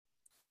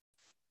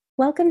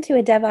Welcome to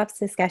a DevOps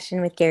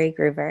discussion with Gary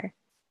Gruver.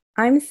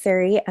 I'm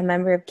Suri, a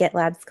member of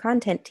GitLab's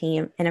content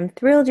team, and I'm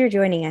thrilled you're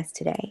joining us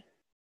today.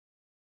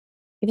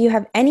 If you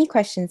have any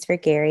questions for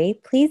Gary,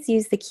 please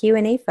use the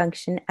Q&A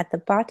function at the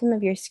bottom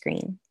of your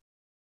screen.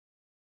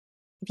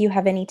 If you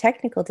have any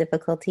technical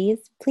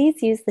difficulties,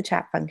 please use the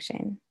chat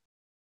function.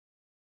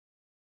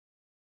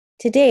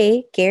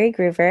 Today, Gary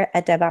Gruver,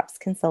 a DevOps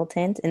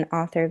consultant and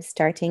author of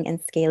Starting and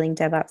Scaling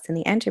DevOps in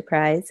the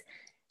Enterprise,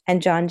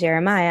 and John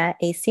Jeremiah,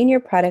 a senior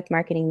product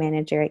marketing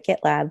manager at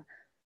GitLab,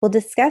 will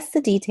discuss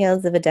the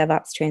details of a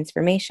DevOps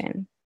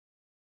transformation.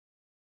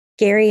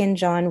 Gary and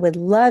John would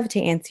love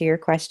to answer your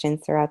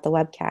questions throughout the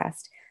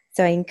webcast,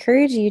 so I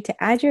encourage you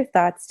to add your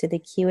thoughts to the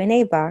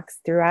Q&A box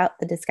throughout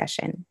the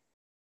discussion.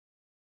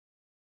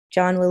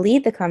 John will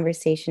lead the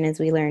conversation as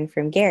we learn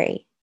from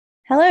Gary.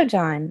 Hello,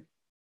 John.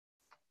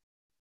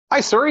 Hi,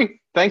 Suri.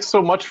 Thanks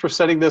so much for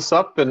setting this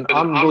up, and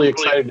I'm really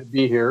excited to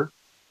be here.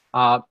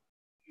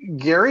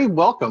 Gary,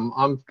 welcome.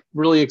 I'm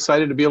really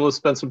excited to be able to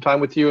spend some time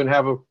with you and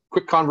have a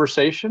quick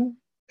conversation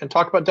and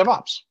talk about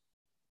DevOps.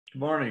 Good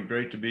morning.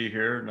 Great to be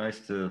here.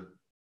 Nice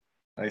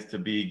to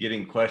be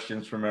getting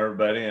questions from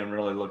everybody. I'm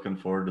really looking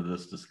forward to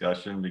this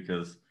discussion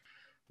because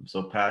I'm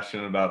so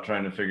passionate about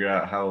trying to figure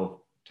out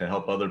how to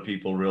help other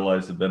people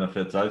realize the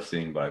benefits I've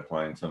seen by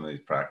applying some of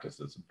these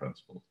practices and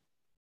principles.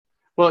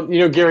 Well,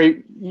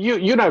 Gary, you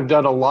and I have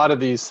done a lot of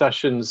these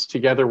sessions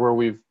together where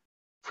we've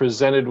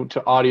presented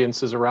to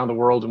audiences around the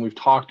world and we've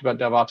talked about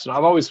DevOps. And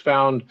I've always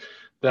found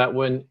that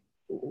when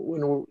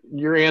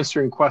you're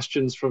answering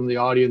questions from the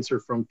audience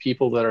or from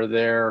people that are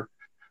there,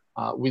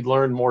 we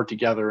learn more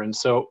together. And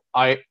so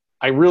I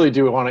really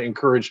do want to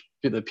encourage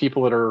the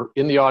people that are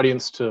in the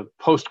audience to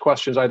post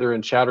questions either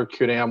in chat or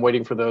Q&A. I'm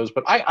waiting for those.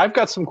 But I've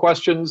got some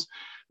questions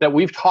that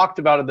we've talked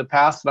about in the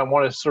past, and I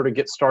want to sort of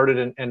get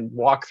started and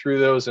walk through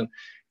those.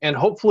 And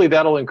hopefully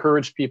that'll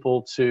encourage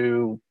people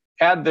to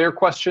add their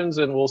questions,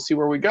 and we'll see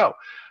where we go.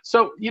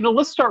 So,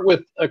 let's start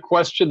with a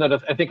question that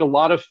I think a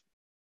lot of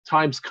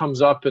times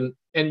comes up, and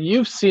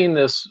you've seen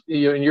this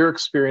in your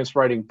experience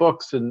writing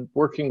books and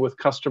working with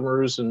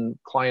customers and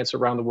clients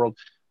around the world.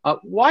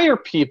 Why are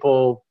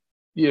people,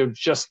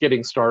 just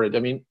getting started? I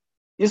mean,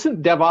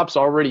 isn't DevOps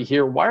already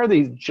here? Why are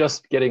they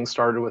just getting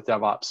started with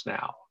DevOps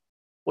now?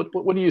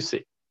 What do you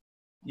see?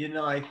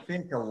 I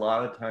think a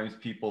lot of times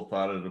people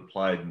thought it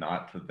applied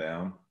not to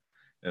them.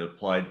 It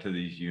applied to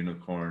these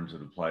unicorns.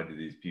 It applied to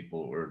these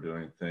people who are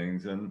doing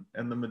things. And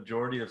the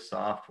majority of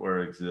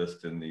software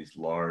exists in these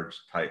large,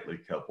 tightly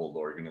coupled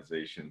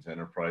organizations,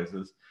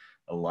 enterprises.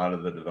 A lot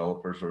of the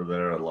developers are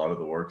there. A lot of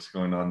the work's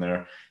going on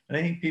there. And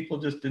I think people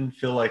just didn't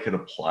feel like it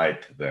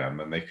applied to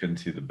them and they couldn't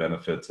see the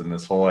benefits. And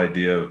this whole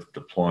idea of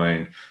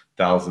deploying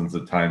thousands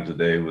of times a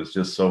day was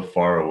just so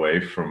far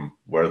away from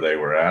where they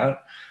were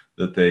at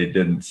that they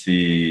didn't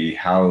see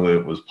how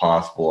it was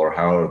possible or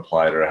how it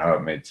applied or how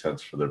it made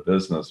sense for their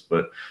business.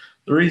 But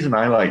the reason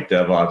I like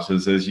DevOps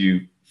is as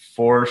you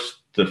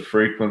force the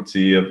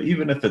frequency of,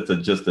 even if it's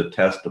just a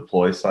test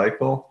deploy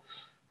cycle,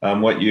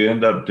 what you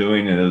end up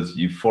doing is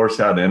you force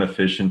out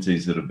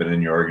inefficiencies that have been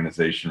in your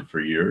organization for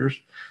years,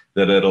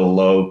 that at a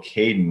low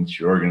cadence,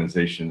 your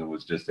organization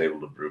was just able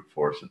to brute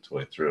force its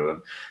way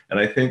through. And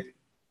I think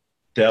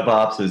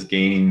DevOps is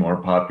gaining more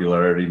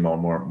popularity,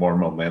 more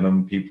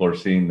momentum. People are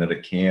seeing that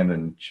it can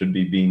and should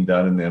be being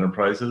done in the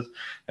enterprises.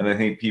 And I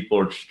think people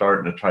are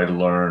starting to try to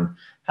learn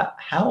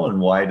how and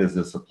why does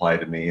this apply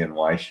to me and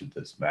why should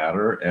this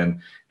matter?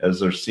 And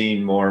as they're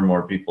seeing more and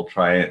more people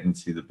try it and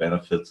see the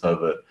benefits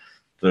of it,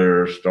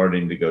 they're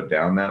starting to go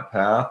down that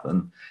path.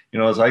 And,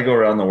 as I go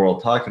around the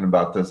world talking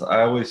about this,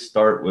 I always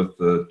start with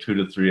the 2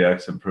 to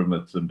 3x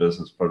improvements in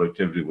business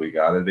productivity we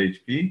got at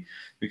HP,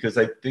 because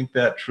I think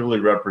that truly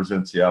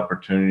represents the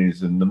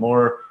opportunities. And the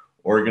more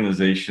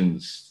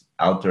organizations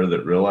out there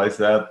that realize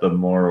that, the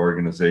more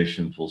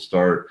organizations will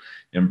start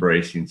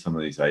embracing some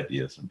of these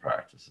ideas and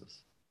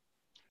practices.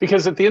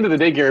 Because at the end of the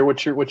day, Gary,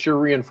 what you're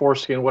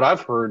reinforcing and what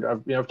I've heard,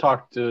 I've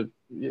talked to,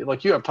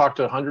 like you, I've talked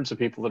to hundreds of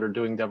people that are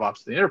doing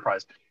DevOps in the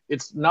enterprise.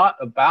 It's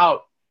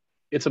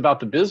about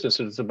the business,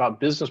 and it's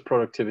about business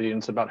productivity, and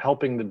it's about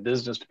helping the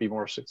business to be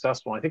more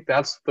successful. I think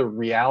that's the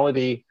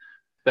reality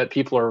that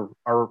people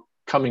are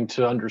coming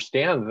to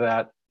understand,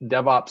 that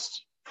DevOps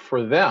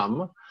for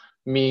them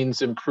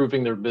means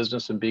improving their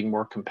business and being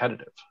more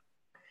competitive.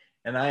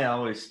 And I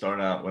always start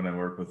out when I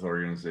work with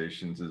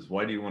organizations is,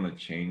 why do you want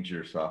to change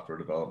your software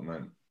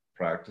development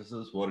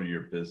practices? What are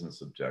your business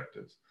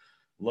objectives?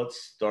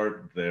 Let's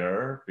start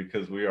there,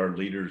 because we are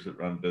leaders that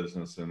run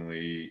business and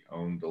we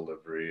own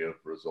delivery of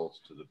results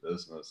to the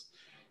business.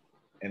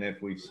 And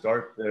if we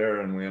start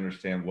there and we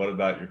understand what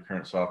about your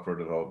current software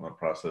development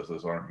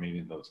processes aren't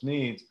meeting those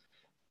needs,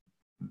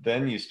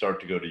 then you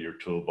start to go to your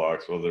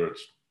toolbox, whether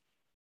it's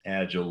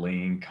Agile,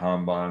 Lean,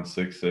 Kanban,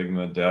 Six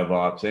Sigma,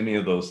 DevOps, any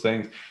of those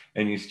things.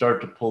 And you start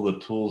to pull the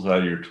tools out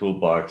of your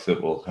toolbox that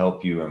will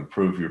help you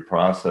improve your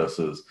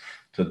processes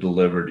to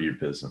deliver to your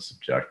business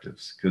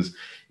objectives. Because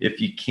if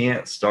you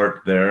can't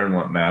start there and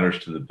what matters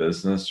to the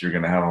business, you're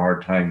going to have a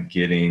hard time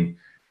getting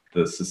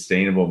the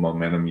sustainable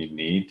momentum you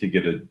need to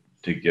get a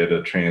to get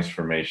a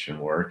transformation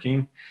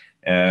working,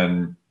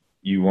 and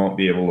you won't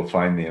be able to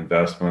find the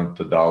investment,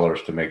 the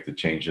dollars to make the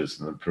changes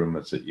and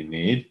improvements that you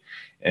need,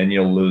 and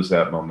you'll lose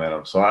that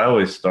momentum. So I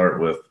always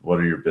start with what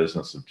are your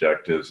business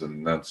objectives,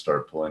 and then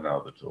start pulling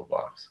out the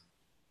toolbox.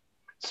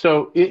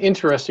 So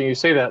interesting you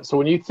say that. So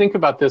when you think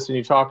about this and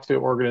you talk to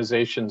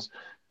organizations,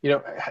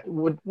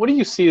 what do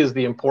you see as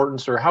the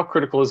importance, or how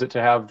critical is it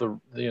to have the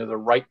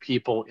right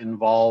people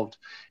involved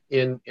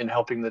in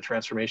helping the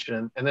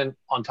transformation? And then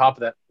on top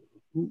of that,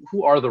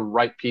 who are the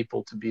right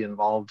people to be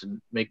involved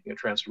in making a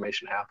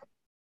transformation happen?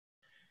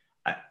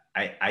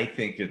 I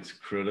think it's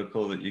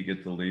critical that you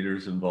get the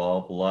leaders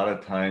involved. A lot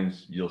of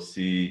times you'll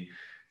see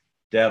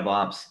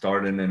DevOps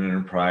start in an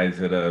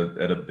enterprise at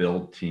a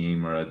build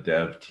team or a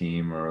dev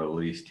team or a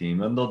release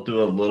team, and they'll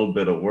do a little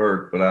bit of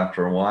work, but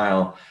after a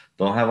while,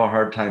 they'll have a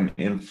hard time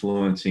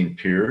influencing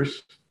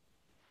peers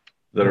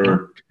that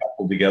are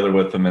coupled together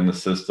with them in the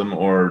system,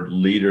 or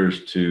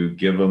leaders to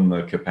give them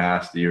the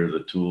capacity or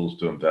the tools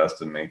to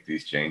invest and make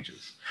these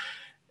changes.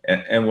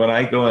 And when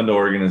I go into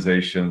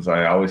organizations,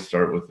 I always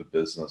start with the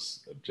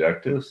business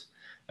objectives,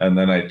 and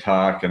then I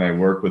talk and I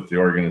work with the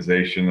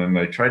organization, and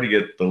I try to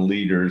get the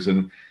leaders.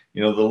 And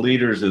the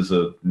leaders is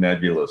a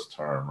nebulous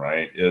term,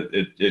 right?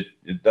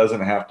 It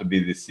doesn't have to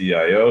be the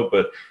CIO,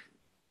 but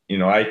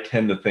I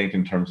tend to think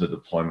in terms of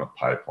deployment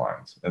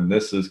pipelines. And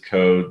this is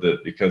code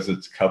that, because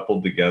it's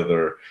coupled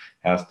together,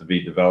 has to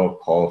be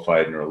developed,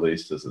 qualified, and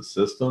released as a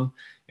system.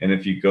 And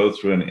if you go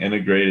through an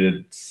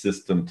integrated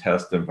system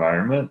test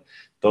environment,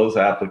 those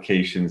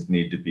applications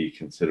need to be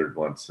considered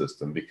one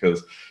system,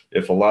 because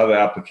if a lot of the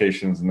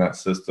applications in that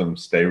system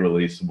stay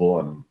releasable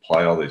and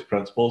apply all these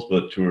principles,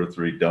 but 2 or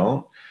 3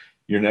 don't,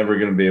 you're never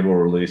going to be able to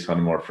release on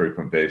a more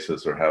frequent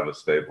basis or have a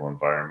stable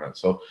environment.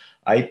 So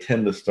I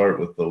tend to start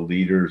with the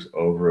leaders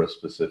over a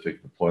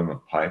specific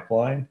deployment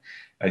pipeline.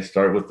 I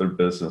start with their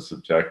business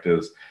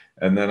objectives,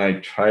 and then I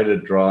try to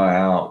draw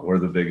out where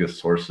the biggest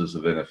sources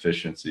of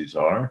inefficiencies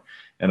are,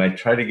 and I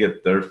try to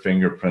get their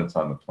fingerprints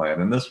on the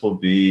plan. And this will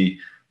be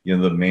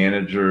the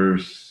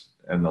managers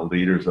and the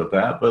leaders of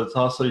that, but it's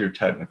also your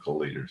technical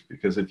leaders,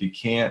 because if you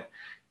can't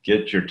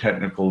get your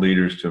technical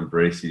leaders to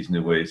embrace these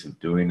new ways of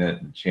doing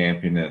it and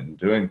champion it and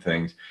doing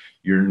things,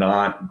 you're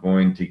not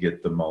going to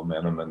get the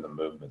momentum and the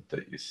movement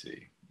that you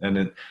see.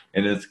 And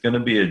it's going to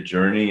be a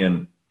journey.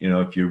 And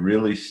if you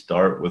really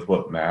start with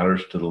what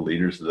matters to the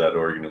leaders of that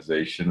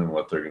organization and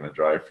what they're going to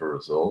drive for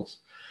results,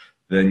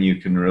 then you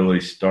can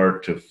really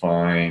start to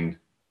find.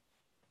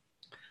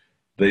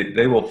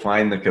 They will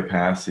find the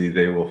capacity,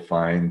 they will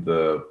find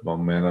the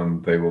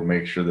momentum, they will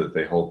make sure that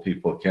they hold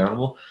people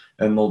accountable,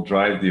 and they'll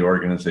drive the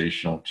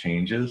organizational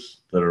changes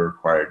that are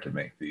required to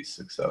make these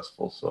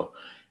successful. So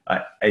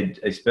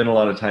I spend a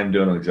lot of time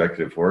doing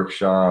executive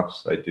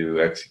workshops. I do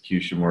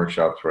execution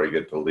workshops where I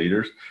get the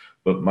leaders.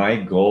 But my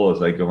goal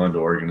as I go into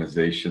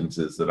organizations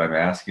is that I'm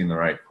asking the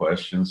right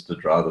questions to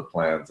draw the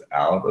plans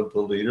out of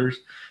the leaders,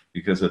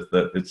 because if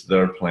it's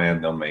their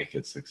plan, they'll make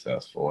it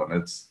successful.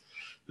 And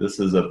this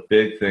is a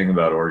big thing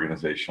about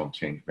organizational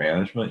change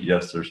management.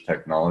 Yes, there's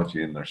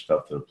technology and there's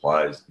stuff that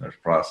applies, and there's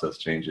process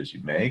changes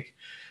you make.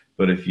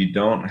 But if you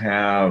don't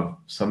have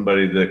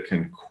somebody that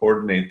can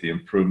coordinate the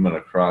improvement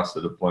across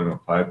the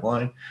deployment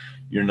pipeline,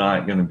 you're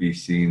not going to be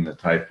seeing the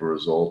type of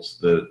results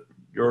that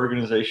your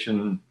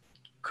organization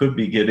could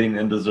be getting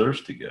and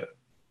deserves to get.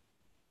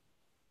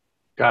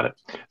 Got it.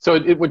 So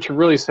what you're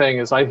really saying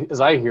is, as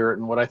I hear it,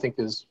 and what I think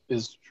is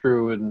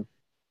true in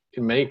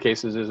many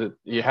cases, is that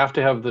you have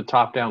to have the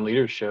top-down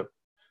leadership,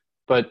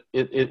 but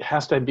it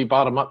has to be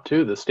bottom-up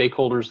too. The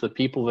stakeholders, the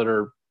people that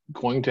are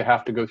going to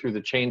have to go through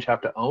the change,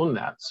 have to own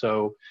that.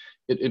 So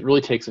it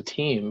really takes a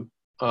team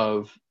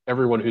of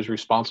everyone who's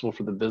responsible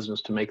for the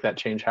business to make that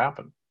change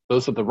happen.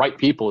 Those are the right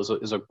people,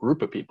 is a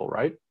group of people,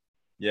 right?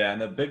 Yeah,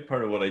 and a big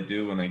part of what I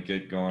do when I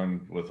get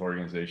going with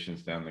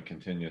organizations down the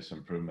continuous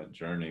improvement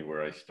journey,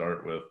 where I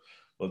start with,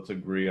 let's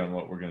agree on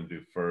what we're going to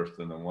do first,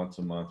 and then once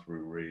a month we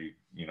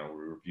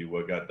review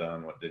what got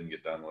done, what didn't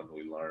get done, what did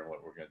we learn,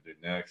 what we're going to do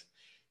next,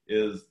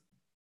 is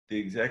the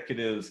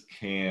executives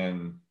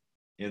can,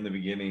 in the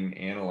beginning,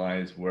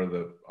 analyze where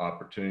the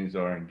opportunities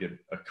are and get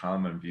a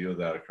common view of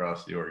that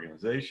across the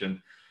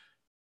organization.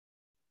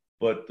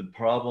 But the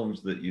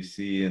problems that you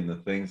see and the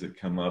things that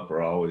come up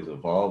are always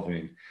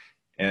evolving.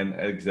 And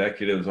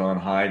executives on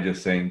high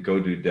just saying, go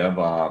do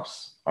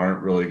DevOps,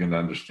 aren't really going to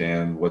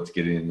understand what's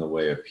getting in the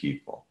way of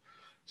people.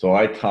 So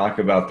I talk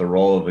about the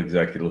role of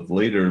executive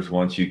leaders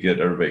once you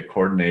get everybody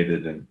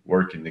coordinated and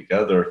working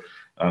together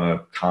on a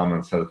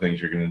common set of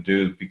things you're going to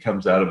do. It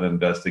becomes out of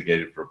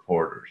investigative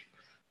reporters.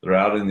 They're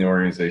out in the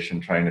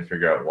organization trying to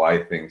figure out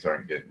why things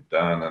aren't getting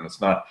done. And it's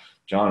not,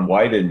 John,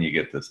 why didn't you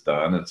get this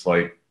done? It's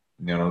like,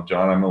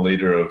 John, I'm a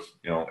leader of,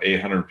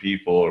 800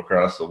 people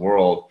across the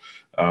world.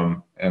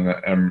 And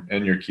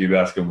in your cube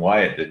asking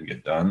why it didn't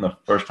get done. The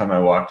first time I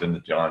walked into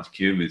John's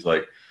cube, he's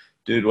like,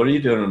 dude, what are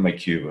you doing in my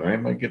cube?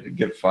 Am I going to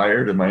get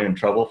fired? Am I in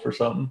trouble for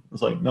something? I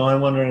was like, no, I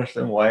want to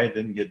understand why it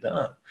didn't get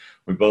done.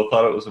 We both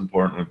thought it was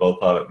important. We both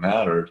thought it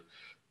mattered,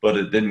 but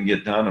it didn't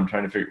get done. I'm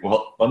trying to figure,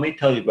 well, let me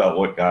tell you about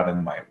what got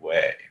in my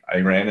way. I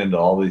ran into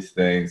all these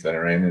things, and I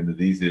ran into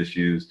these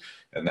issues,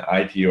 and the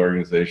IT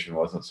organization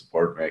wasn't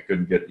supporting me. I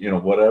couldn't get,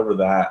 whatever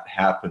that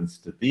happens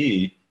to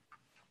be.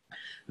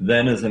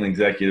 Then as an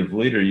executive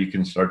leader, you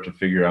can start to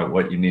figure out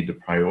what you need to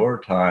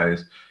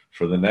prioritize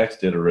for the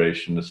next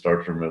iteration to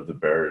start to remove the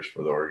barriers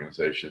for the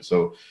organization.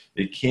 So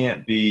it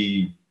can't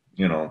be,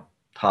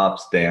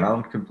 tops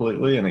down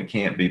completely, and it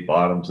can't be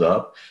bottoms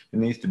up. It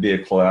needs to be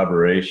a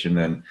collaboration.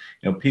 And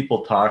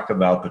people talk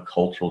about the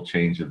cultural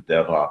change of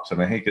DevOps,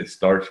 and I think it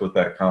starts with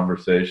that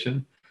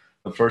conversation.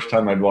 The first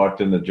time I'd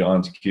walked into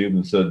John's cube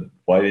and said,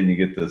 "Why didn't you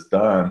get this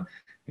done?"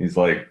 He's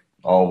like,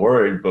 all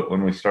worried. But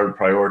when we started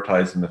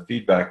prioritizing the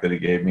feedback that he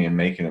gave me and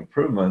making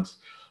improvements,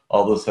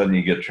 all of a sudden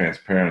you get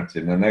transparency.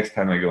 And the next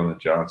time I go into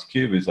John's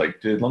cube, he's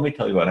like, "Dude, let me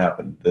tell you what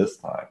happened this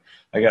time.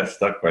 I got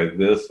stuck by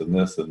this and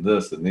this and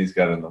this, and these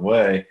got in the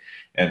way.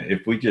 And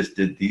if we just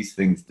did these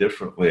things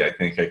differently, I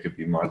think I could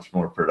be much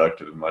more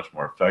productive and much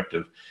more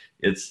effective."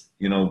 It's,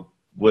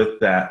 with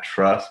that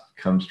trust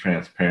comes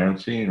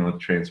transparency, and with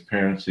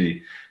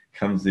transparency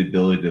comes the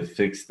ability to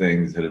fix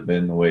things that have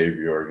been in the way of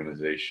your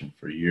organization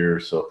for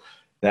years. So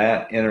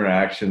that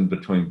interaction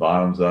between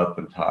bottoms up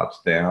and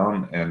tops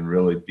down, and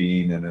really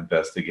being an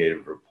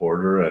investigative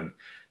reporter and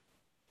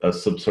a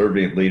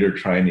subservient leader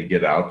trying to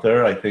get out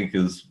there, I think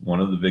is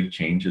one of the big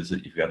changes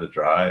that you've got to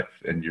drive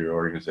in your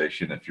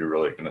organization if you're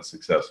really going to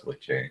successfully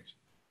change.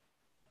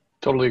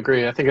 Totally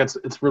agree. I think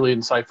it's really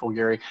insightful,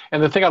 Gary.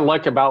 And the thing I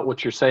like about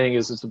what you're saying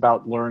is it's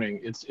about learning.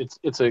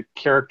 It's a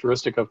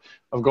characteristic of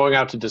going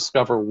out to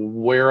discover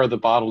where are the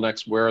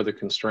bottlenecks, where are the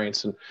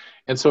constraints,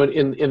 and so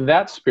in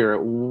that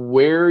spirit,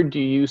 where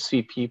do you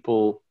see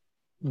people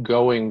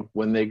going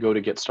when they go to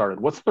get started?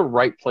 What's the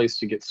right place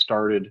to get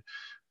started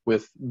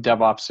with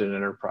DevOps in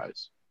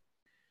enterprise?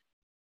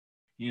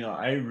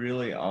 I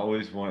really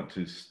always want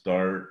to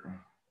start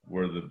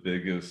where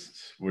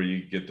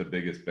you get the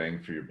biggest bang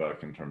for your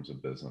buck in terms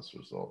of business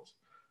results.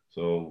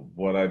 So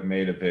what I've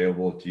made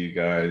available to you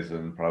guys,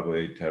 and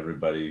probably to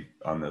everybody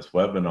on this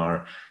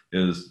webinar,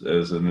 is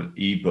an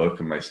ebook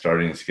of my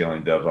Starting and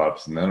Scaling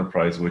DevOps in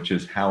Enterprise, which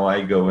is how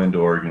I go into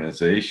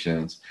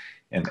organizations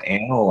and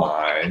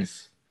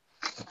analyze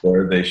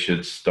where they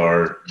should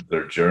start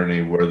their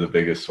journey, where the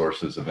biggest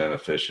sources of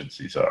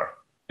inefficiencies are.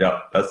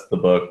 Yeah, that's the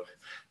book,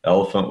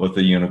 Elephant with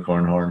the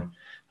Unicorn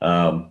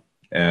Horn.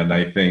 And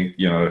I think,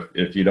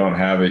 if you don't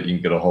have it, you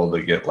can get a hold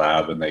of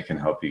GitLab and they can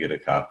help you get a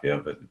copy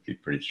of it. It'd be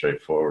pretty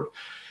straightforward.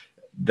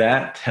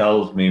 That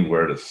tells me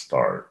where to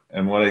start.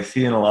 And what I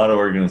see in a lot of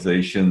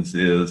organizations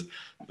is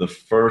the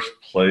first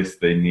place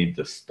they need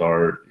to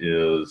start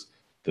is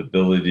the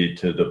ability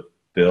to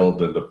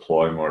build and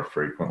deploy more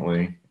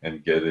frequently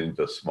and get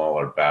into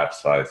smaller batch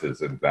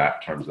sizes in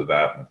terms of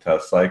that in the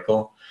test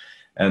cycle.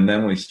 And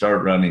then we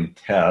start running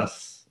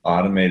tests,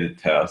 automated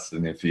tests,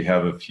 and if you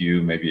have a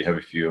few, maybe you have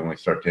a few, and we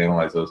start to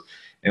analyze those,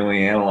 and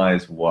we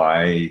analyze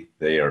why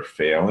they are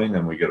failing,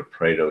 and we get a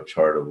Pareto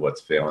chart of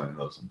what's failing in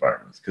those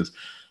environments, because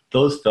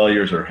those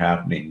failures are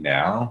happening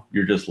now.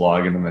 You're just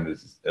logging them in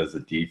as a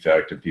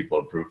defect, and people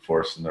are brute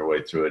forcing their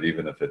way through it,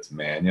 even if it's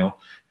manual,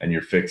 and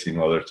you're fixing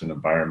whether it's an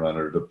environment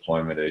or a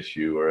deployment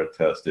issue or a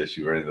test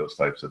issue or any of those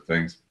types of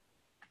things.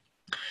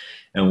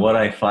 And what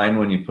I find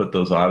when you put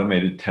those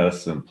automated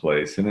tests in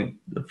place, and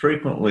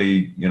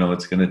frequently,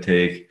 it's going to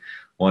take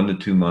 1 to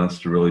 2 months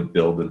to really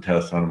build and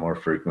test on a more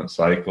frequent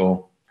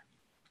cycle.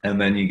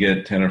 And then you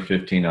get 10 or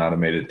 15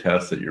 automated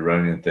tests that you're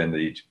running at the end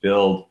of each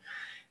build.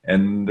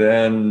 And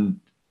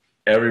then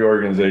every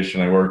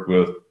organization I work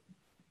with,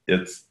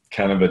 it's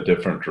kind of a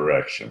different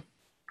direction.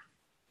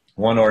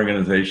 One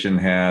organization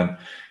had,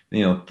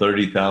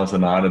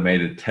 30,000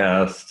 automated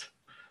tests.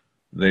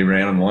 They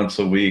ran them once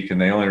a week, and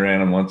they only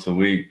ran them once a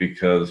week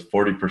because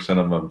 40%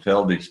 of them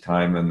failed each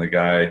time. And the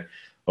guy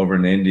over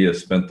in India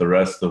spent the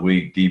rest of the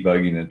week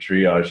debugging and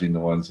triaging the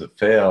ones that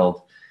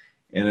failed.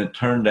 And it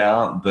turned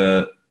out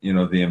that,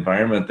 the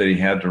environment that he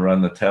had to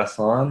run the tests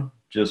on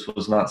just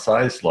was not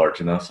sized large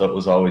enough. So it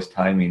was always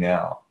timing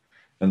out.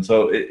 And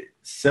so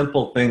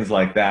simple things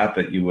like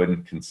that you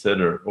wouldn't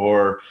consider.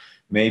 Or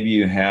maybe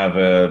you have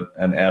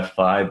an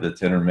F5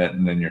 that's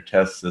intermittent in your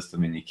test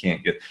system and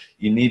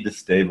you need to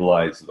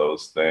stabilize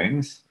those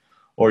things.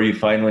 Or you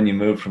find when you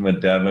move from a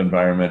dev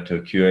environment to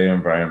a QA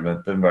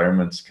environment, the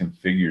environment's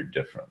configured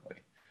differently.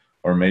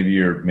 Or maybe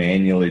you're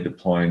manually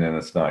deploying and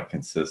it's not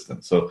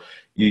consistent. So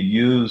you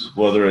use,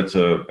 whether it's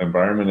an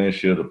environment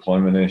issue, a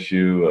deployment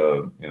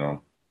issue,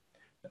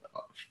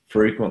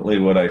 frequently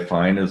what I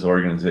find is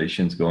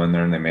organizations go in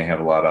there and they may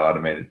have a lot of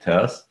automated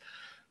tests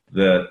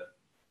that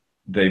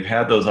they've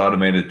had those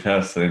automated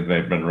tests, they've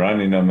been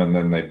running them, and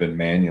then they've been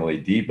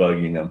manually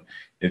debugging them.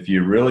 If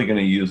you're really going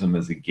to use them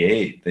as a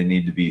gate, they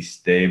need to be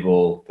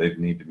stable. They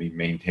need to be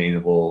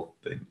maintainable.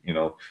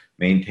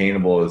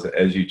 Maintainable is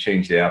as you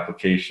change the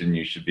application,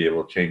 you should be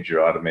able to change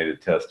your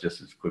automated test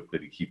just as quickly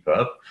to keep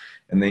up.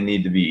 And they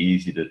need to be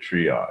easy to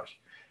triage.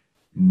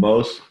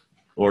 Most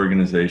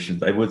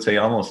organizations, I would say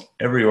almost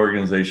every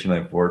organization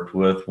I've worked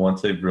with,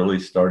 once they've really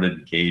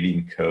started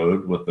gating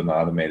code with an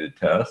automated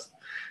test,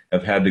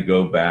 have had to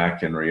go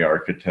back and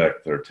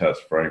re-architect their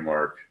test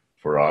framework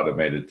for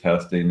automated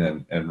testing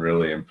and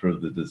really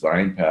improve the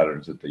design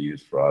patterns that they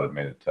use for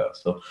automated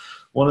tests. So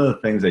one of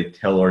the things I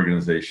tell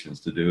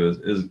organizations to do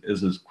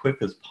is as quick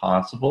as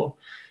possible,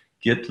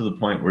 get to the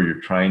point where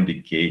you're trying to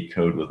gate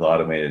code with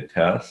automated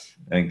tests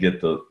and get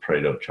the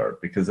Pareto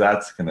chart, because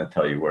that's going to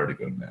tell you where to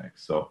go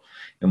next. So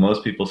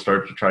most people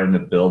start to trying to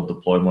build,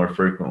 deploy more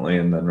frequently,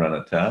 and then run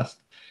a test.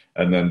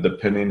 And then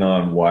depending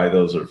on why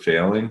those are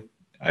failing,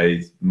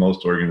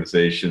 most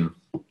organizations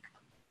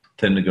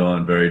tend to go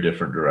in very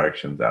different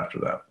directions after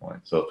that point.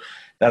 So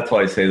that's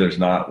why I say there's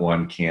not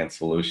one canned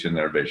solution.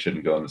 Everybody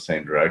shouldn't go in the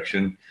same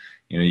direction.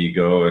 You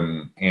go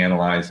and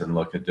analyze and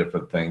look at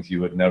different things. You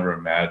would never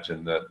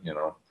imagine that,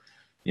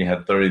 you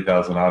had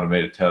 30,000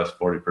 automated tests,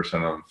 40%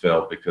 of them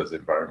failed because the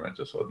environment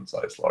just wasn't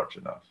sized large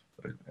enough.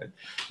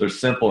 There's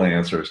simple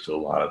answers to a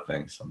lot of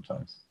things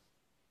sometimes.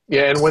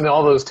 Yeah, and when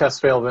all those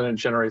tests fail, then it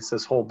generates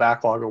this whole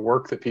backlog of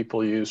work that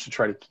people use to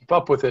try to keep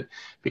up with it,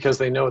 because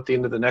they know at the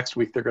end of the next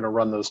week they're going to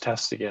run those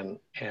tests again,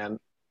 and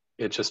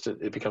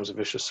it becomes a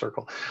vicious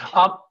circle.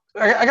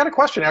 I got a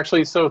question,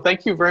 actually, so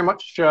thank you very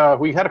much.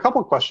 We had a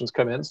couple of questions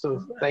come in,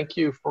 so thank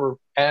you for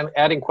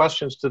adding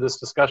questions to this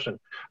discussion.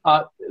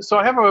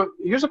 So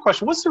here's a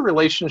question. What's the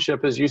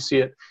relationship as you see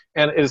it?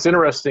 And it's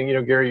interesting,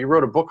 Gary, you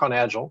wrote a book on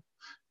Agile,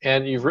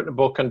 and you've written a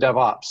book on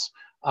DevOps.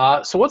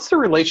 So what's the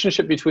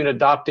relationship between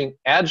adopting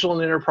Agile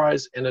in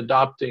enterprise and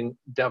adopting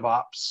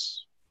DevOps?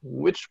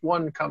 Which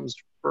one comes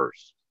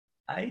first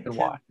and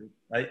why?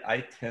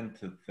 I tend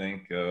to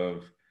think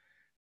of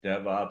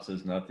DevOps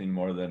as nothing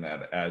more than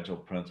that Agile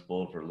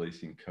principle of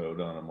releasing code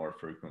on a more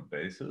frequent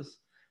basis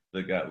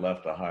that got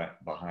left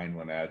behind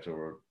when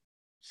Agile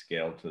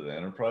scaled to the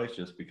enterprise,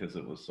 just because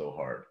it was so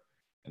hard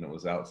and it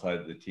was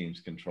outside the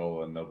team's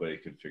control and nobody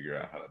could figure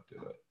out how to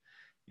do it.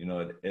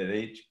 At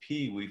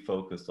HP, we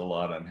focused a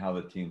lot on how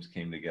the teams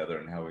came together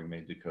and how we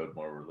made the code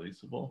more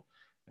releasable.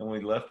 And we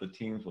left the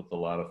teams with a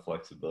lot of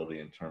flexibility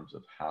in terms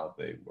of how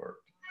they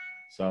worked.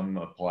 Some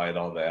applied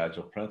all the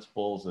Agile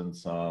principles and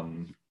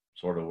some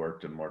sort of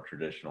worked in more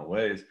traditional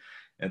ways.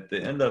 At the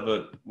end of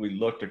it, we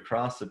looked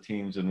across the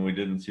teams and we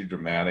didn't see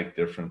dramatic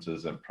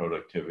differences in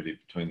productivity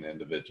between the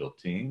individual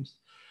teams,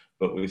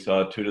 but we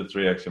saw a 2 to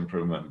 3x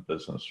improvement in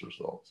business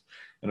results.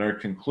 And our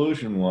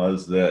conclusion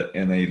was that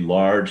in a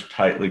large,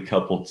 tightly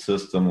coupled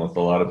system with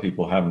a lot of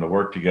people having to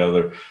work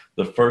together,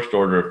 the first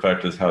order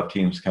effect is how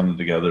teams come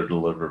together to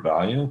deliver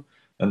value.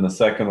 And the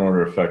second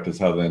order effect is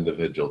how the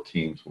individual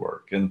teams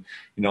work. And,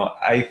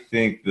 I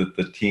think that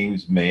the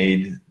teams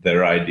made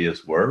their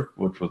ideas work,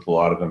 which was a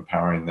lot of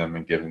empowering them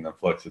and giving them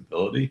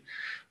flexibility.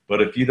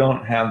 But if you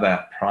don't have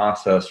that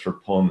process for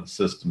pulling the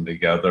system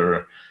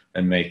together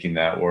and making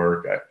that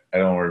work, I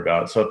don't worry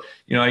about it. So,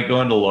 I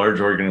go into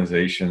large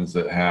organizations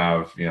that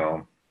have,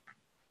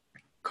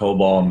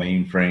 COBOL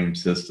mainframe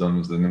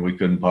systems, and we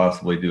couldn't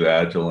possibly do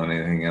Agile and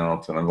anything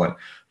else. And I'm like,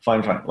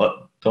 fine.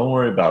 Don't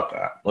worry about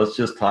that. Let's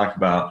just talk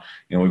about,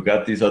 we've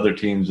got these other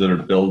teams that are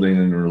building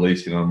and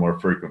releasing on a more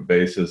frequent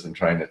basis and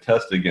trying to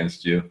test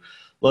against you.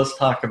 Let's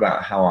talk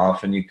about how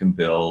often you can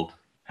build,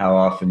 how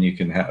often you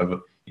can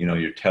have,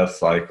 your test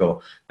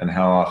cycle, and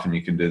how often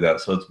you can do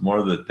that. So it's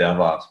more the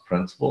DevOps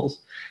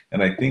principles.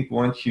 And I think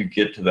once you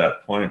get to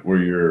that point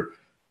where your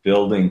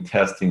building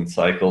testing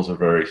cycles are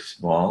very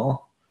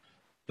small,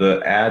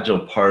 the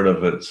Agile part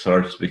of it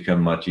starts to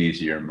become much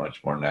easier and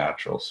much more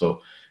natural.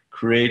 So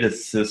create a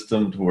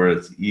system to where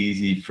it's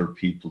easy for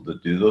people to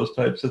do those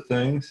types of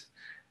things,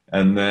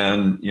 and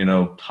then,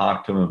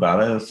 talk to them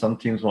about it. And some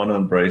teams want to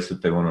embrace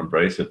it, they want to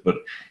embrace it. But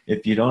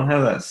if you don't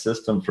have that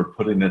system for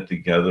putting it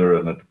together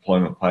and a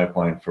deployment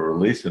pipeline for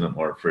releasing it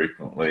more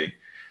frequently,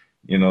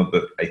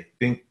 I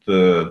think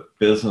the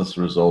business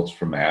results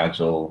from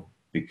Agile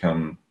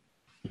become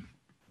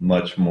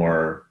much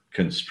more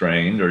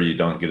constrained, or you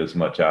don't get as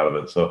much out of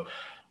it. So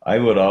I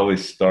would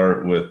always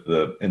start with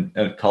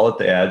and call it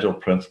the Agile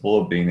principle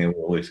of being able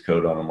to release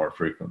code on a more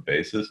frequent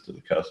basis to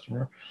the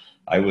customer.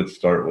 I would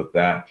start with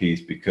that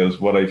piece,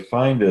 because what I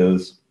find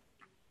is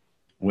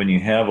when you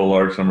have a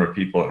large number of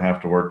people that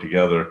have to work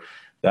together,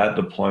 that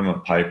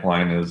deployment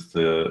pipeline is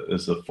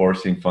the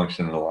forcing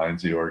function that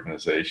aligns the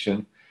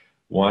organization.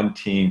 One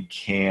team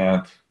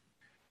can't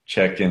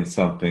check in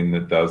something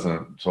that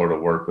doesn't sort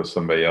of work with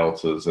somebody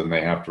else's, and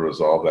they have to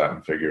resolve that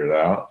and figure it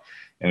out.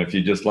 And if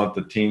you just let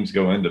the teams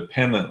go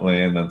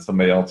independently and then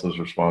somebody else is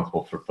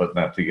responsible for putting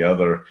that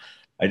together,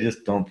 I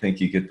just don't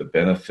think you get the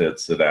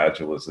benefits that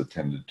Agile is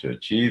intended to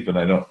achieve. And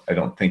I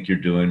don't think you're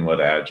doing what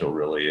Agile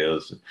really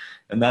is.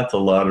 And that's a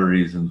lot of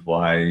reasons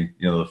why,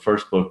 the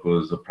first book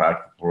was A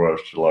Practical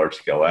Approach to Large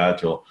Scale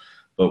Agile.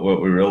 But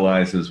what we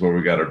realize is where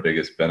we got our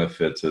biggest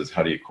benefits is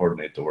how do you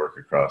coordinate the work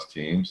across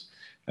teams?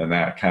 And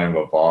that kind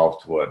of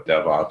evolved to what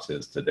DevOps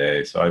is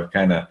today. So I've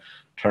kind of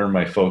turned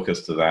my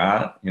focus to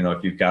that.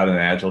 If you've got an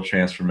Agile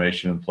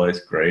transformation in place,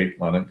 great,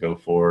 let it go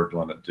forward,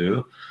 let it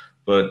do.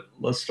 But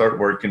let's start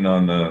working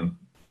on the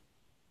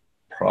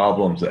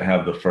problems that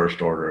have the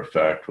first order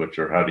effect, which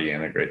are how do you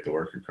integrate the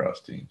work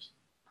across teams?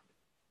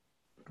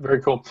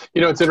 Very cool.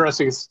 You know, it's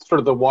interesting. It's sort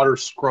of the water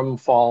scrum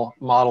fall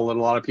model that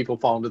a lot of people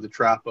fall into the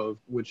trap of,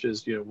 which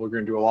is, you know, we're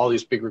going to do all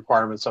these big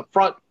requirements up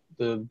front.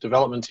 The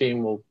development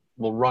team will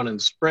run in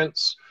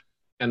sprints,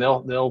 and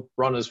they'll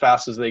run as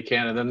fast as they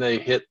can, and then they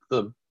hit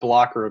the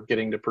blocker of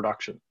getting to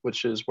production,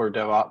 which is where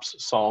DevOps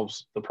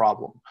solves the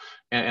problem,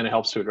 and it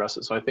helps to address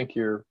it. So I think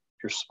you're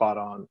spot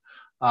on.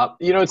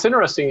 You know, it's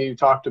interesting you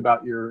talked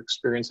about your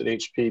experience at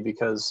HP,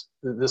 because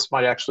this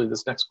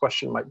next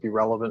question might be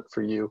relevant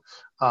for you.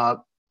 And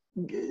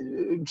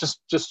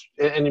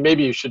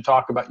maybe you should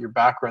talk about your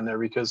background there,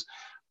 because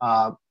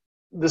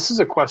this is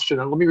a question.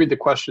 Let me read the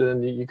question,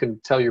 and you can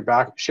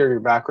share your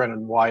background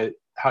and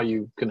how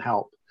you can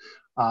help.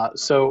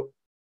 So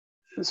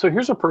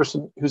here's a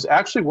person who's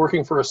actually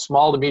working for a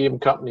small to medium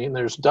company, and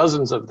there's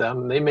dozens of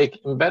them, and they make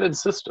embedded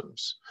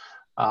systems.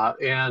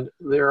 And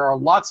there are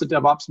lots of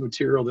DevOps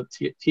material that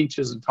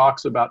teaches and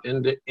talks about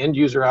end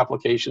user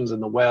applications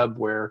in the web,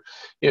 where,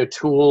 you know,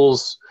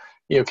 tools,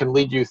 you know, can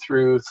lead you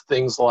through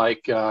things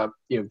like, you know,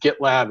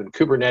 GitLab and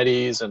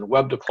Kubernetes and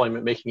web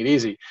deployment, making it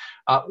easy.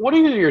 What are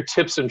your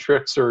tips and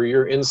tricks or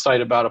your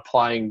insight about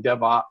applying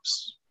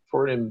DevOps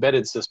for an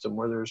embedded system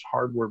where there's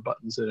hardware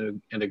buttons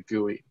and a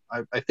GUI?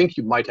 I think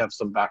you might have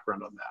some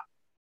background on that.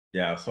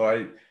 Yeah,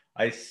 so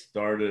I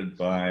started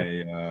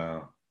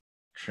by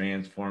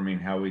transforming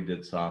how we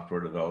did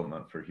software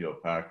development for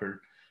Hewlett-Packard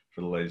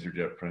for the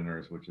LaserJet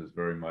printers, which is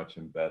very much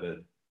embedded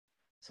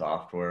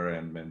software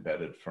and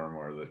embedded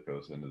firmware that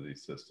goes into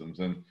these systems.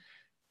 And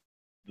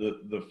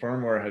the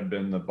firmware had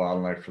been the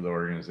bottleneck for the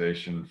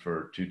organization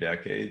for 2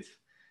 decades.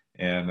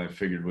 And I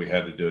figured we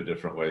had to do it a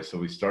different way. So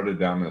we started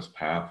down this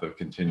path of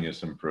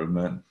continuous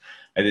improvement.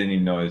 I didn't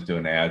even know I was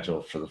doing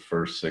Agile for the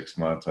first 6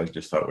 months. I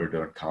just thought we were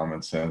doing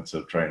common sense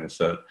of trying to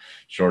set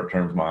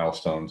short-term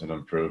milestones and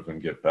improve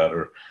and get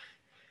better.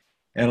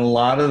 And a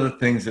lot of the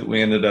things that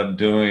we ended up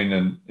doing,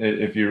 and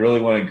if you really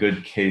want a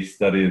good case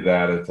study of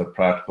that, it's a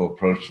practical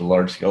approach to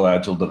large-scale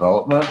Agile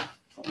development.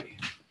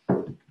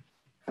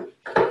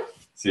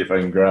 See if I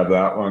can grab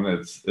that one.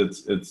 It's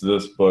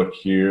this book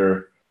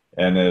here,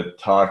 and it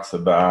talks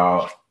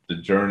about the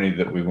journey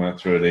that we went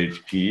through at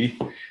HP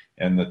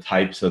and the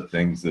types of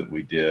things that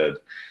we did.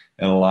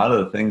 And a lot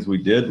of the things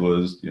we did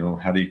was, you know,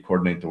 how do you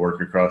coordinate the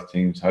work across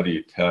teams? How do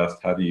you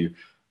test? How do you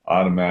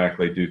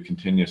automatically do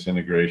continuous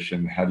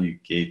integration? How do you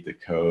gate the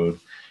code?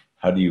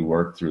 How do you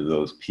work through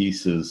those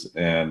pieces?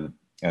 And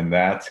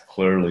that's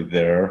clearly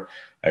there.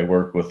 I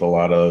work with a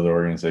lot of other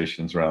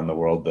organizations around the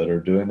world that are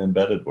doing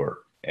embedded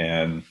work,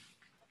 and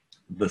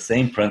the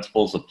same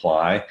principles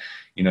apply.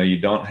 You know, you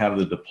don't have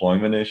the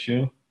deployment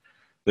issue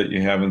that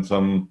you have in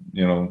some,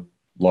 you know,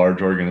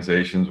 large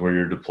organizations where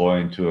you're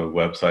deploying to a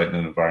website and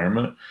an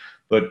environment,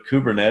 but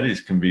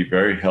Kubernetes can be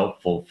very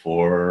helpful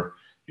for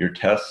your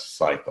test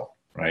cycle.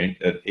 Right?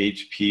 At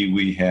HP,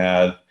 we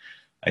had,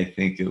 I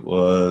think it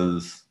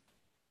was,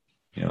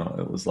 you know,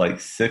 it was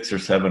like 6 or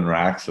 7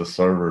 racks of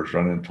servers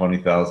running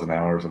 20,000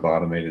 hours of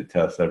automated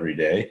tests every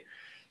day.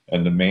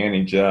 And to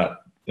manage that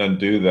and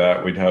do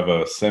that, we'd have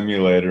a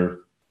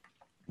simulator,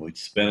 we'd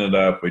spin it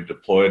up, we'd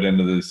deploy it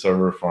into these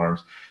server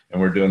farms, and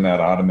we're doing that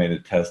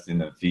automated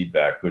testing and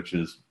feedback, which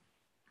is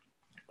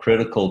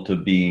critical to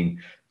being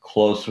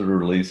closer to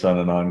release on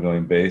an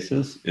ongoing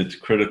basis. It's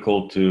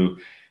critical to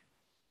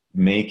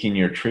making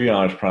your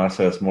triage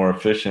process more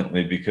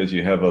efficiently, because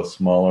you have a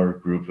smaller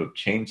group of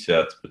change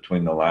sets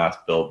between the last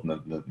build and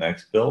the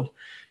next build.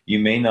 You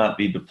may not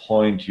be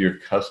deploying to your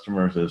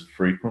customers as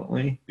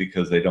frequently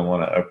because they don't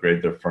want to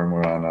upgrade their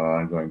firmware on an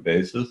ongoing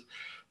basis.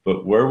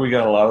 But where we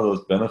got a lot of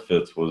those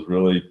benefits was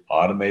really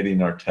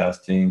automating our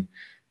testing,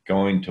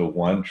 going to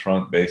one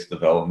trunk-based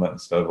development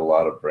instead of a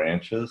lot of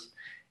branches,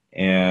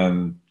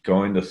 and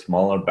going to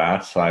smaller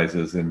batch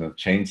sizes in the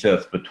change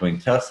sets between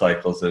test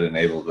cycles that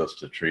enabled us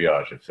to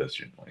triage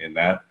efficiently. And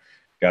that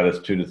got us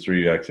 2 to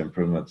 3x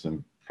improvements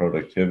in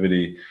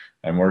productivity.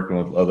 I'm working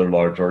with other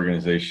large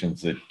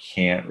organizations that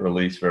can't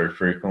release very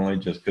frequently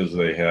just because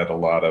they had a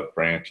lot of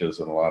branches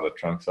and a lot of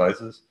trunk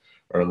sizes,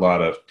 or a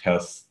lot of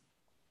test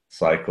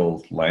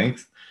cycle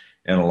length.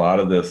 And a lot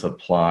of this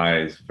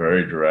applies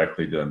very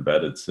directly to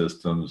embedded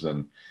systems.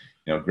 And,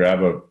 you know,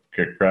 grab a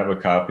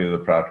copy of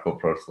the Practical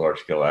Approach to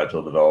Large-Scale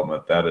Agile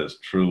Development. That is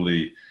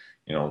truly,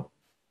 you know,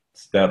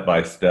 step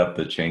by step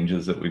the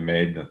changes that we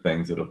made and the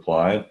things that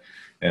applied.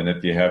 And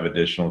if you have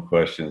additional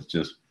questions,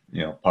 just,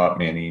 you know, pop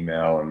me an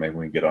email and maybe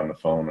we can get on the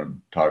phone and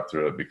talk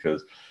through it,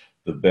 because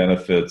the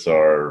benefits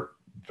are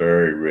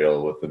very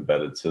real with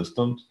embedded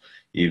systems,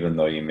 even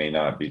though you may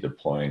not be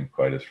deploying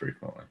quite as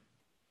frequently.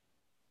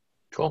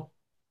 Cool.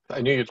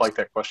 I knew you'd like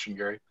that question,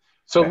 Gary.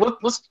 So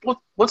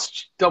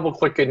let's double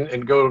click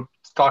and go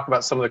talk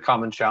about some of the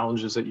common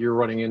challenges that you're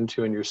running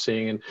into and you're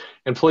seeing.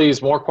 And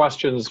please, more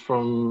questions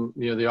from,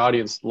 you know, the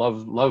audience.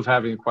 Love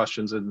having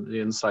questions and the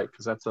insight,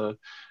 because that's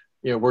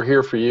we're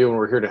here for you and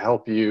we're here to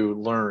help you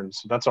learn.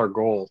 So that's our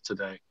goal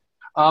today.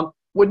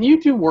 When you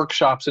do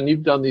workshops, and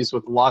you've done these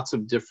with lots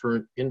of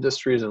different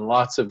industries and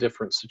lots of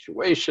different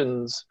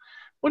situations,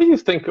 What do you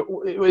think,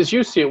 as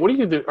you see it, what do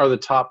you think are the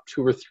top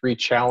 2 or 3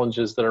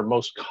 challenges that are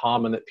most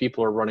common that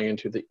people are running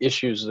into, the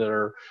issues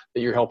that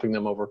you're helping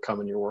them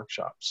overcome in your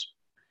workshops?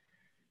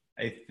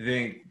 I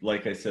think,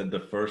 like I said,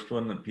 the first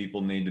one that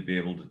people need to be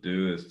able to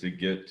do is to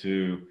get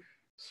to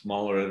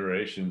smaller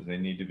iterations. They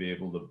need to be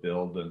able to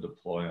build and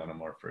deploy on a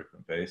more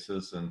frequent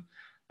basis. And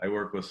I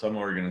work with some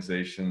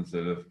organizations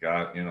that have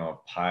got, a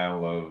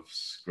pile of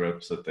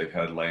scripts that they've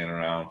had laying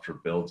around for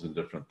builds and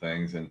different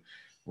things. And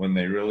when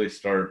they really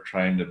start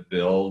trying to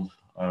build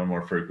on a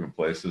more frequent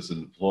basis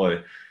and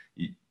deploy,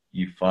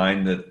 you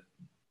find that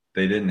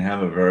they didn't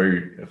have a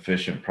very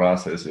efficient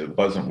process. It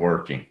wasn't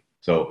working.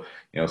 So,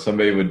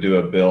 somebody would do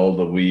a build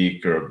a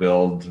week or a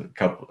build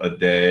a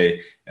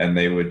day, and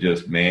they would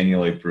just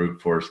manually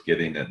brute force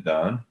getting it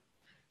done.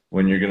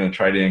 When you're going to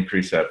try to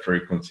increase that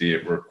frequency,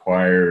 it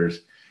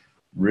requires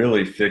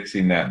really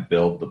fixing that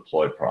build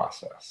deploy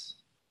process.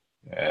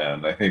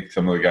 And I think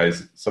some of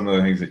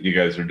the things that you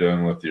guys are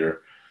doing with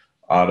your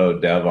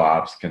auto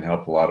DevOps can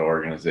help a lot of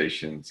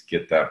organizations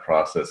get that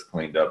process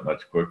cleaned up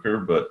much quicker.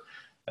 But,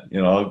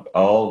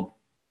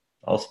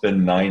 I'll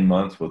spend 9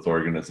 months with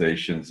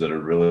organizations that are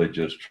really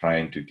just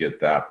trying to get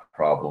that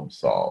problem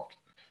solved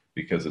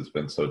because it's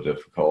been so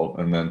difficult.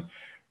 And then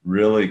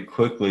really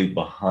quickly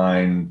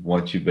behind,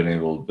 once you've been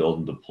able to build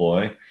and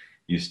deploy,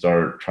 you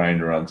start trying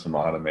to run some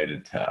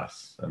automated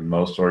tests. And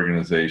most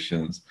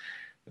organizations,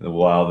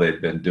 while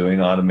they've been doing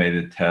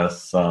automated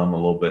tests, some a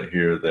little bit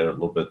here, there, a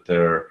little bit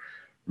there,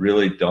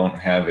 really don't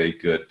have a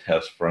good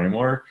test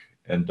framework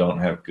and don't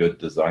have good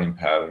design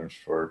patterns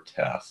for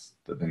tests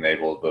that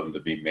enable them to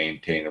be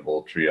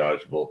maintainable,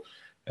 triageable,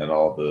 and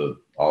all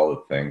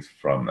the things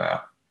from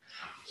that.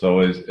 So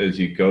as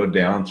you go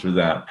down through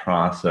that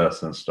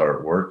process and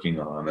start working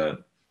on it,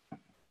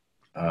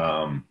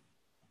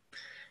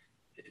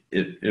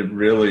 it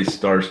really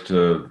starts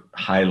to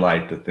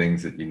highlight the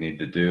things that you need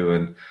to do.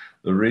 And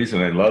the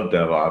reason I love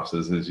DevOps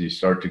is as you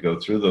start to go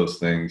through those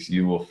things,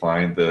 you will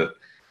find that,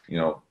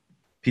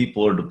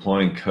 people are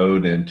deploying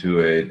code into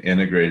an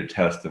integrated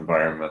test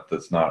environment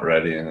that's not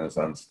ready and is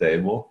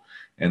unstable.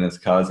 And it's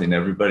causing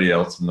everybody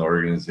else in the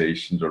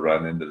organization to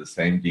run into the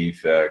same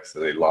defects.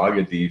 So they log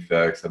a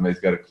defect, somebody's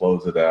got to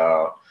close it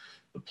out.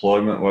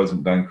 Deployment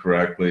wasn't done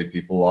correctly.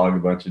 People log a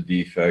bunch of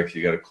defects.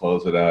 You got to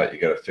close it out. You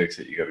got to fix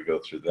it. You got to go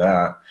through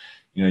that.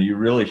 You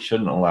really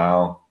shouldn't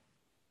allow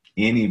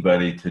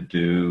anybody to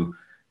do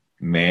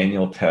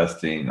manual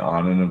testing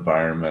on an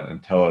environment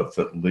until it's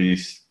at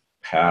least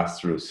passed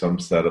through some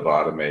set of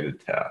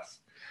automated tests.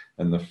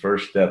 And the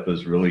first step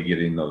is really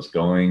getting those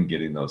going,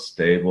 getting those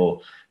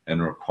stable,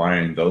 and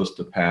requiring those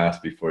to pass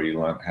before you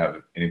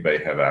have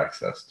anybody have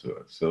access to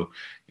it. So,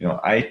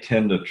 I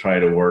tend to try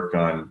to work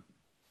on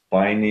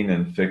finding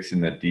and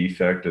fixing the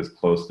defect as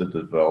close to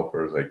the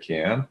developer as I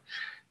can.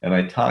 And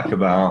I talk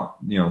about,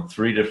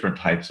 3 different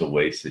types of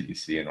waste that you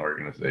see in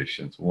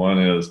organizations. One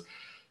is,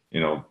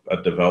 a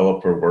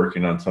developer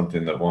working on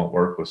something that won't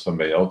work with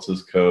somebody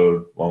else's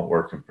code, won't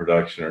work in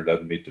production, or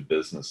doesn't meet the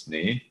business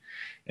need.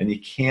 And you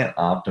can't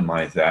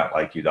optimize that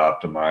like you'd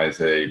optimize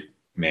a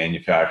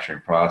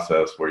manufacturing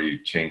process where you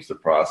change the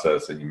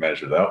process and you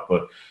measure the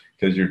output,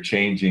 because you're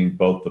changing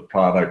both the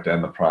product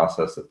and the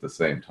process at the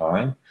same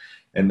time.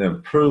 And to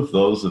improve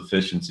those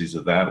efficiencies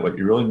of that, what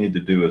you really need to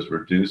do is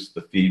reduce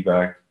the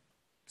feedback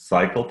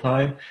cycle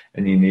time,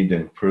 and you need to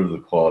improve the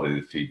quality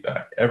of the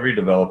feedback. Every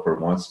developer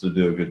wants to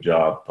do a good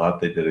job, thought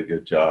they did a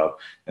good job.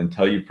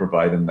 Until you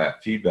provide them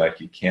that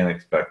feedback, you can't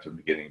expect them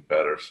to get any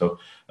better. So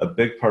a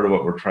big part of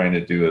what we're trying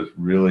to do is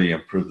really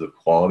improve the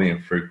quality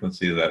and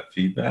frequency of that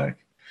feedback.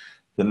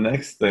 The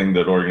next thing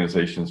that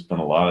organizations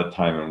spend a lot of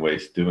time and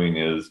waste doing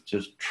is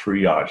just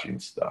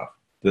triaging stuff.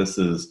 This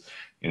is,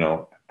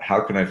 how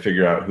can I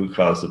figure out who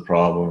caused the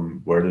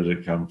problem? Where did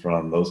it come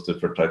from? Those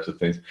different types of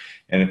things.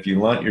 And if you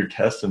let your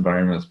test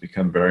environments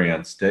become very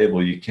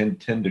unstable, you can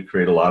tend to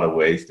create a lot of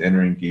waste,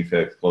 entering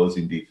defects,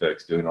 closing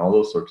defects, doing all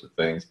those sorts of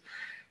things.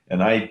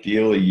 And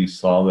ideally, you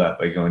solve that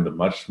by going to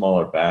much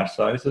smaller batch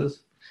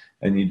sizes,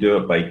 and you do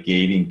it by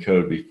gating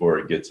code before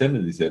it gets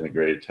into these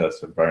integrated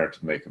test environments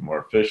to make it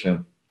more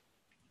efficient.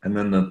 And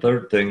then the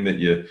third thing that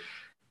you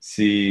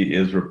see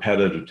is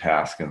repetitive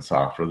task in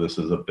software. This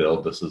is a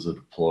build, this is a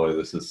deploy,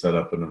 this is set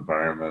up an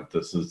environment,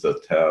 this is a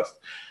test.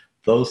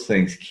 Those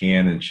things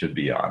can and should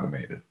be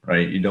automated,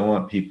 right? You don't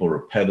want people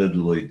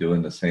repetitively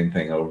doing the same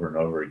thing over and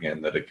over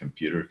again that a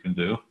computer can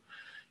do.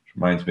 Which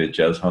reminds me of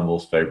Jez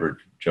Humble's favorite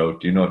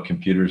joke. Do you know what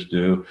computers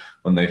do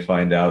when they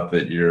find out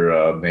that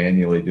you're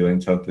manually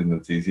doing something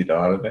that's easy to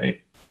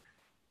automate?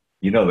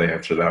 You know the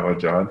answer to that one,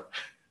 John.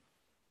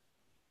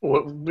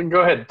 Well,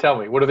 go ahead, tell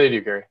me. What do they do,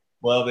 Gary?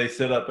 Well, they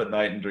sit up at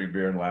night and drink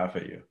beer and laugh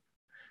at you.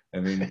 I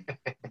mean,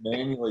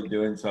 manually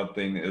doing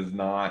something is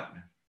not,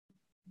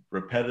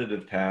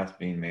 repetitive tasks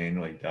being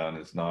manually done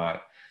is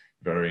not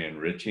very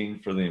enriching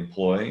for the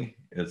employee.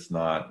 It's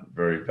not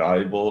very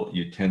valuable.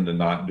 You tend to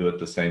not do it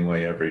the same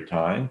way every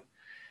time.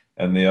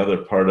 And the other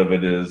part of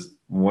it is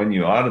when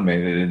you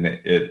automate it, and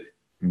it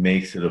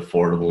makes it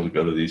affordable to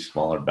go to these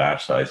smaller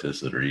batch sizes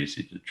that are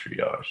easy to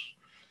triage.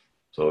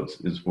 So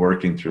it's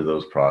working through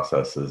those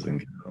processes and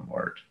getting them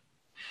worked.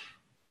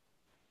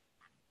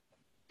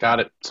 Got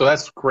it. So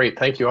that's great.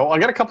 Thank you. I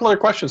got a couple other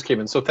questions came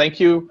in. So thank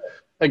you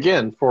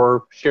again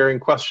for sharing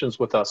questions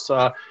with us.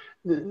 I'm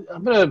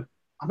gonna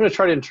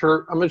try to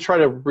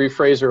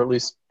rephrase or at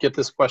least get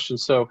this question.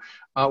 So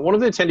one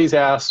of the attendees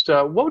asked,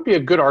 what would be a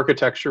good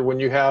architecture when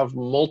you have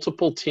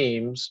multiple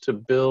teams to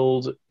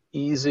build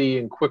easy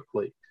and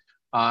quickly?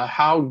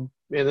 And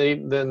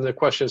then the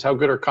question is, how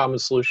good are common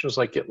solutions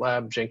like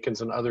GitLab,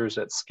 Jenkins, and others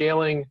at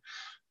scaling?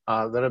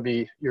 That'll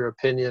be your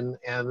opinion.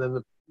 And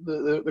then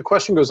the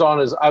question goes on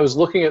is, I was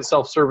looking at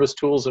self-service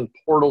tools and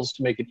portals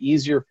to make it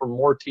easier for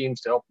more teams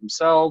to help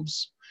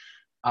themselves,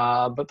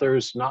 but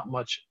there's not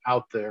much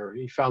out there.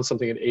 He found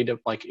something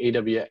like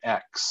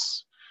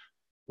AWX.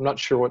 I'm not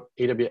sure what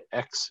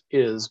AWX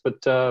is,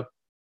 but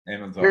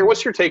Gary,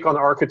 what's your take on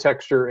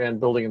architecture and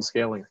building and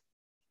scaling?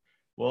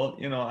 Well,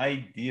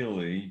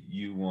 ideally,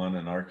 you want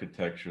an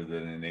architecture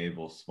that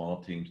enables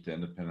small teams to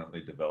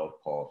independently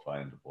develop, qualify,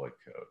 and deploy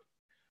code.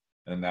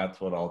 And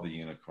that's what all the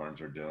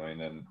unicorns are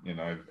doing. And,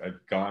 I've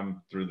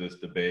gone through this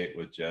debate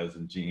with Jez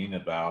and Gene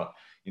about,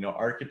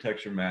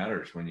 architecture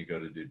matters when you go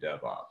to do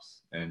DevOps.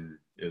 And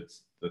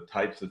it's the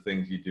types of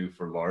things you do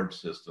for large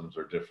systems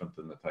are different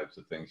than the types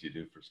of things you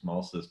do for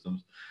small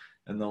systems.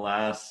 And the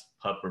last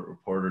Puppet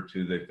report or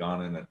two, they've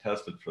gone in and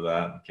tested for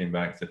that and came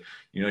back and said,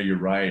 you're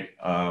right.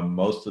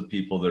 Most of the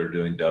people that are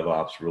doing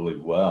DevOps really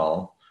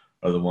well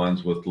are the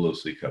ones with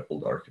loosely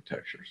coupled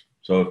architectures.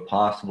 So if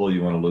possible,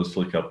 you want a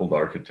loosely coupled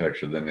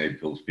architecture that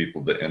enables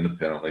people to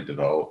independently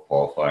develop,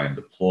 qualify, and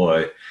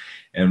deploy.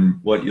 And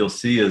what you'll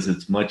see is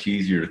it's much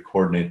easier to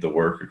coordinate the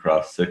work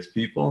across 6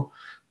 people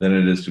than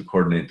it is to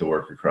coordinate the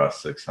work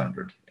across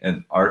 600.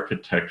 And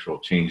architectural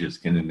changes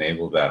can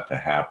enable that to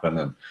happen.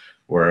 And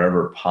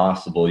wherever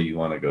possible, you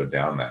want to go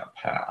down that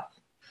path.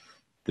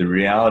 The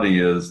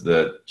reality is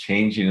that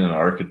changing an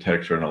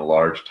architecture in a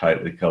large,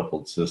 tightly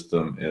coupled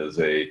system is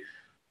a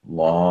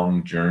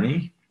long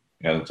journey,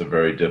 and it's a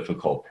very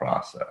difficult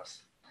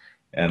process.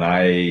 And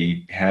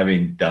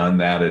having done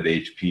that at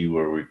HP,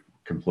 where we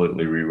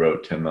completely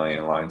rewrote 10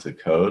 million lines of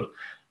code,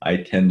 I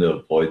tend to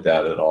avoid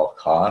that at all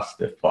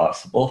costs if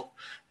possible.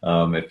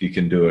 If you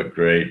can do it,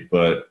 great.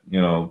 But,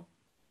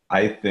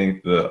 I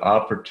think the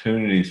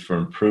opportunities for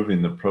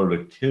improving the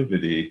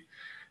productivity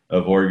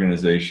of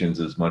organizations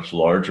is much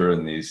larger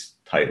in these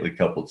tightly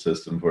coupled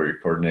systems where you're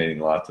coordinating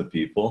lots of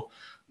people.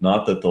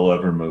 Not that they'll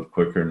ever move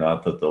quicker,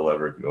 not that they'll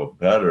ever go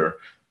better,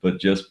 but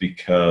just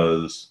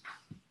because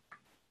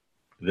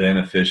the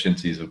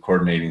inefficiencies of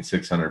coordinating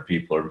 600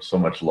 people are so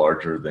much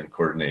larger than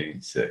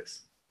coordinating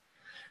 6.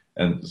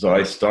 And so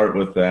I start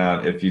with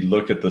that. If you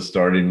look at the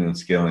Starting and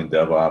Scaling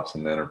DevOps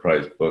and the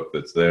Enterprise book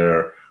that's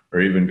there, or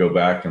even go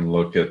back and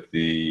look at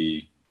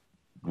the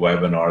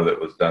webinar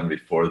that was done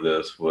before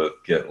this with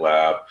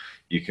GitLab,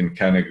 you can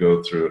kind of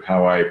go through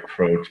how I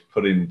approach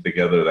putting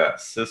together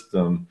that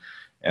system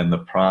and the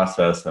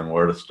process and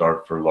where to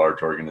start for a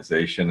large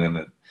organization.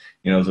 And,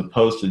 as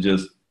opposed to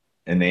just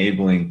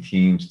enabling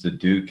teams to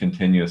do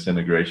continuous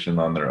integration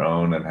on their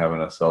own and having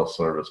a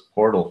self-service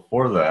portal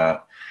for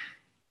that,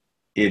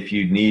 if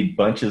you need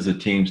bunches of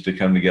teams to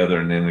come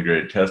together in an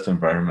integrated test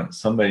environment,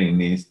 somebody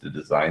needs to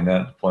design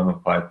that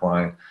deployment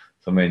pipeline,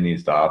 somebody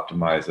needs to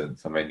optimize it, and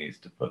somebody needs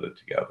to put it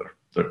together.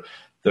 So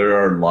there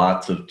are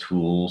lots of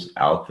tools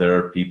out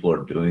there. People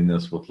are doing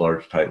this with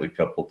large, tightly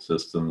coupled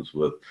systems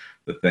with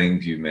the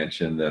things you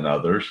mentioned and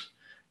others.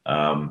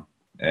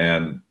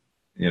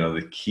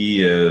 The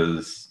key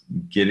is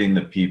getting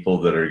the people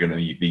that are going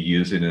to be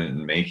using it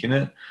and making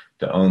it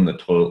to own the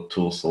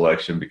tool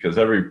selection, because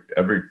every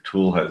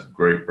tool has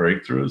great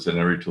breakthroughs and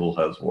every tool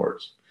has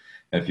warts.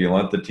 And if you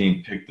let the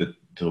team pick the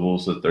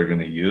tools that they're going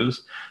to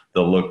use,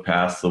 they'll look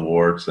past the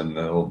warts, and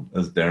they'll,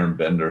 as Darren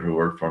Bender, who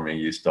worked for me,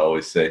 used to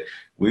always say,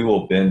 we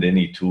will bend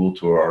any tool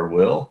to our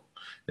will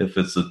if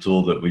it's the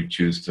tool that we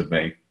choose to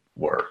make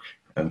work.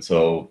 And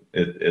so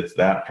it's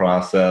that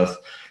process.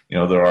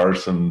 There are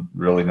some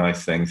really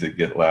nice things that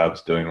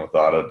GitLab's doing with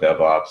Auto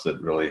DevOps that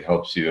really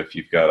helps you if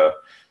you've got a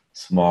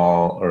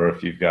small, or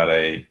if you've got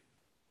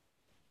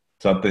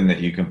something that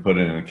you can put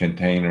in a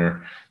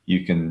container,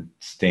 you can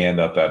stand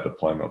up that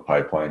deployment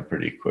pipeline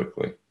pretty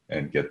quickly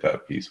and get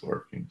that piece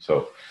working.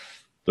 So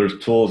there's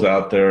tools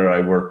out there. I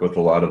work with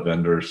a lot of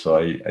vendors, so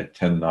I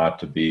tend not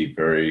to be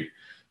very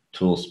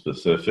tool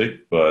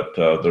specific, but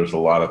there's a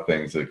lot of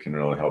things that can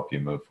really help you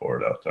move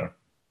forward out there.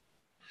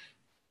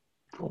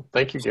 Cool.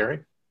 Thank you, Gary.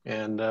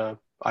 And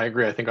I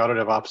agree. I think Auto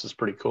DevOps is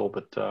pretty cool,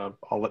 but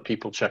I'll let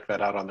people check that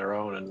out on their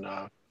own,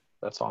 and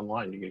that's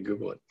online. You can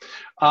Google it.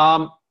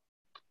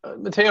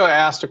 Mateo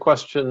asked a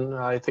question.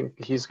 I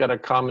think he's got a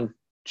common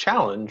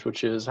challenge,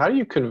 which is, how do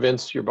you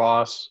convince your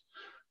boss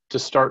to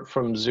start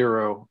from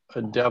zero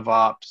a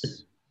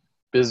DevOps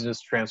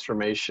business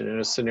transformation in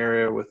a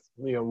scenario with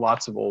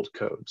lots of old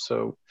code?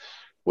 So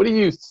what do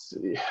you,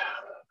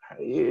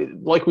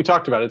 like we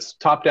talked about, it's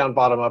top down,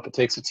 bottom up. It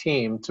takes a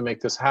team to make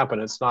this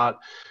happen.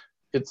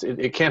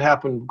 It can't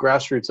happen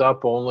grassroots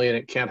up only, and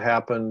it can't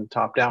happen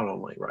top down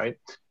only, right?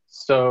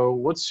 So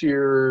what's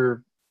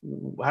your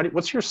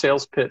what's your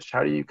sales pitch?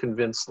 How do you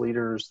convince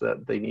leaders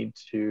that they need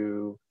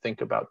to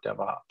think about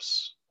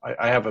DevOps?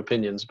 I have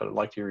opinions, but I'd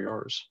like to hear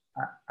yours.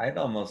 I'd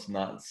almost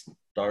not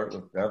start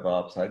with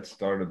DevOps. I'd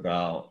start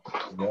about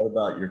what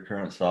about your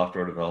current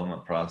software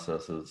development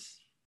processes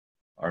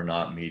are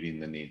not meeting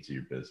the needs of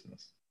your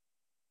business?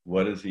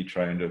 What is he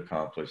trying to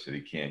accomplish that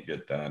he can't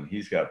get done?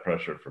 He's got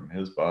pressure from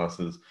his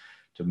bosses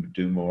to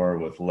do more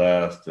with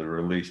less, to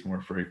release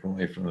more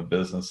frequently from the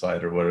business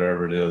side or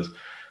whatever it is.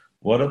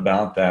 What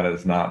about that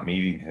is not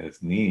meeting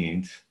his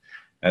needs?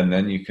 And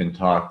then you can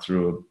talk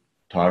through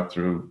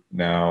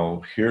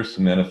now, here's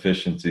some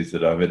inefficiencies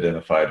that I've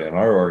identified in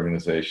our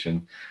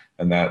organization,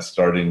 and that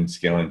starting and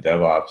scaling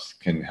DevOps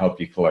can help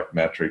you collect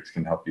metrics,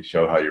 can help you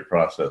show how your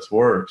process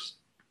works.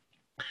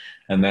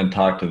 And then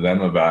talk to them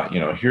about,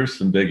 here's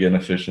some big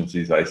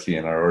inefficiencies I see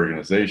in our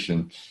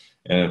organization.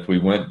 And if we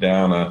went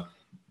down a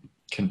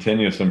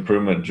continuous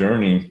improvement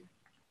journey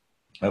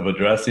of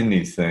addressing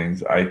these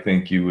things, I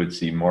think you would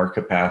see more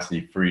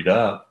capacity freed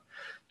up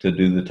to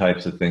do the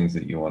types of things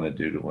that you want to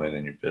do to win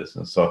in your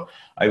business. So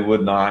I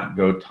would not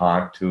go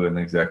talk to an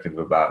executive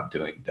about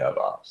doing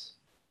DevOps.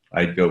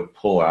 I'd go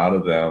pull out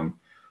of them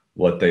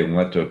what they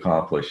want to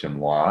accomplish and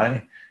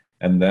why.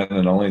 And then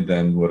and only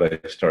then would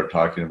I start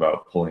talking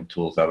about pulling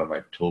tools out of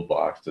my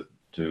toolbox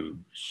to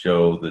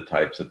show the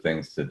types of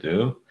things to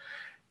do.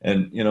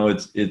 And,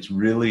 it's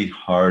really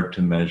hard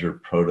to measure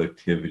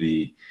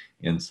productivity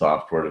in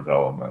software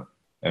development.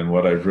 And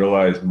what I've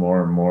realized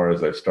more and more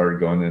as I've started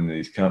going into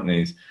these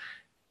companies,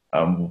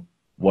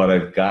 what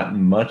I've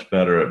gotten much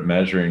better at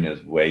measuring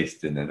is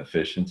waste and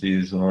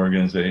inefficiencies in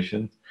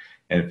organizations.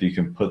 And if you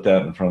can put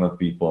that in front of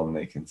people and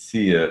they can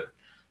see it,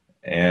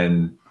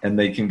 and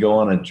they can go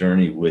on a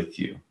journey with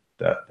you,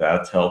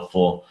 that's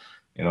helpful.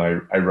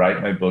 I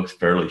write my books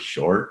fairly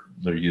short.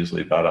 They're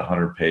usually about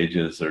 100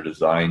 pages. They're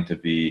designed to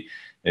be,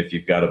 if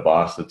you've got a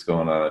boss that's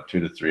going on a 2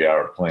 to 3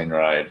 hour plane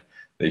ride,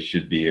 they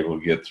should be able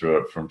to get through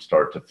it from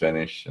start to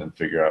finish and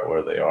figure out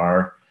where they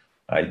are.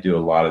 I do a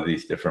lot of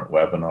these different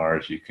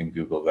webinars. You can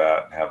Google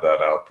that and have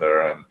that out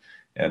there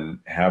and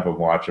have them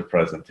watch a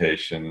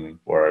presentation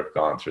where I've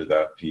gone through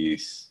that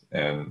piece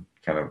and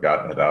kind of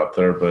gotten it out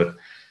there. But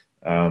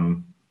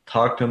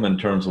talk to them in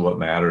terms of what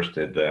matters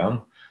to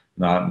them,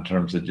 not in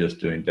terms of just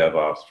doing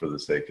DevOps for the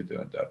sake of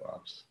doing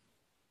DevOps.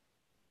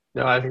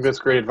 No, I think that's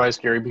great advice,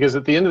 Gary, because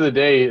at the end of the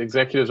day,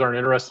 executives aren't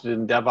interested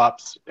in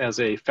DevOps as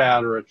a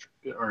fad or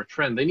a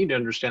trend. They need to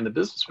understand the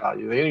business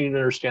value. They need to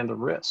understand the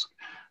risk.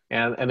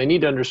 And they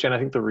need to understand, I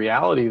think, the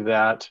reality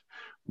that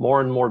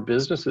more and more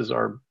businesses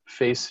are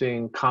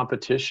facing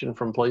competition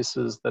from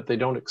places that they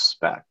don't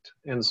expect.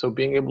 And so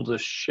being able to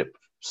ship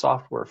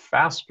software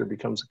faster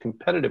becomes a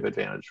competitive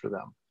advantage for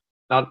them.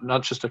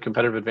 Not just a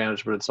competitive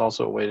advantage, but it's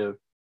also a way to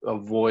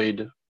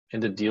avoid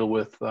and to deal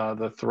with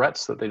the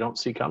threats that they don't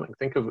see coming.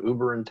 Think of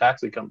Uber and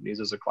taxi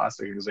companies as a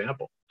classic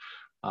example.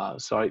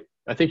 So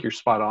I think you're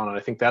spot on. And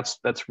I think that's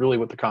really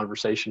what the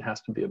conversation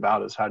has to be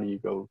about, is how do you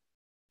go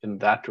in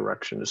that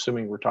direction,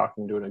 assuming we're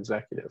talking to an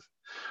executive.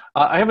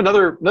 I have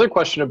another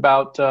question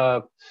about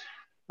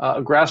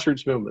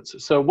grassroots movements.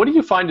 So what do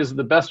you find is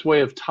the best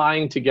way of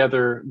tying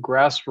together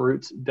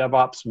grassroots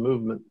DevOps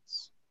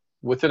movements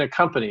within a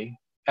company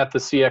at the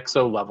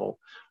CXO level?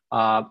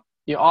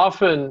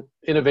 Often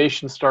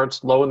innovation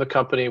starts low in the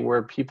company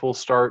where people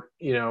start,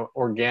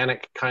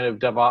 organic kind of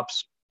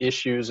DevOps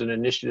issues and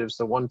initiatives.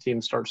 So one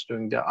team starts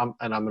doing,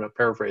 and I'm going to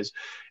paraphrase,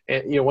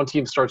 and one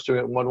team starts doing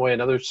it one way,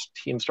 another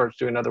team starts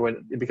doing another way.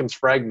 It becomes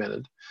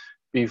fragmented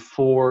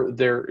before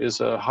there is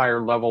a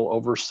higher level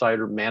oversight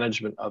or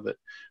management of it,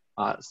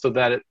 so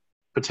that it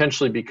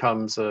potentially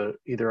becomes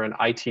either an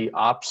IT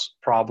ops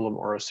problem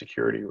or a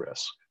security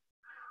risk.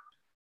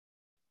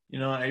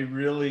 I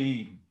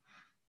really,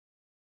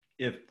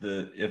 if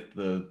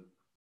the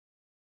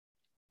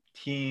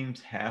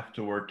teams have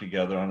to work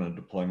together on a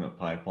deployment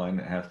pipeline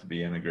that has to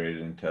be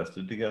integrated and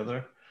tested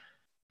together,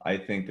 I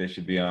think they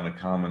should be on a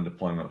common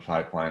deployment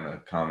pipeline, a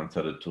common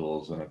set of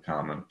tools, and a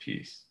common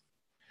piece.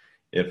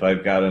 If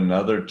I've got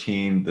another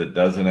team that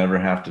doesn't ever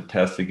have to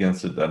test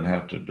against it, doesn't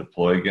have to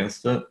deploy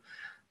against it,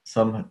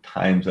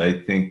 sometimes I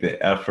think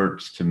the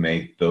efforts to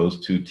make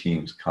those two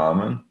teams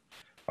common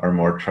are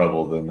more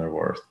trouble than they're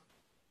worth.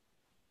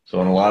 So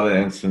in a lot of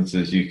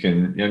instances, you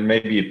can,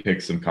 maybe you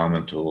pick some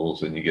common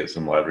tools and you get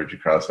some leverage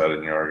across that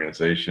in your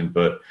organization,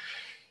 but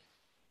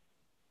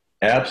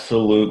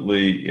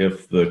absolutely,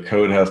 if the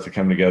code has to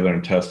come together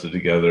and test it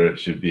together, it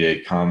should be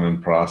a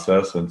common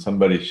process and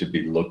somebody should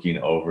be looking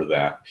over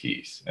that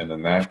piece. And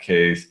in that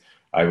case,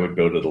 I would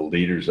go to the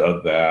leaders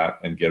of that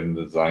and get them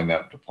to design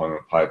that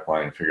deployment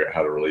pipeline and figure out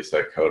how to release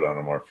that code on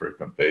a more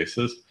frequent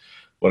basis.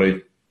 What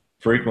I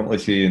frequently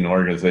see in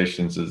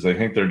organizations is they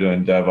think they're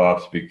doing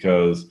DevOps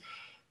because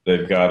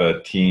they've got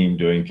a team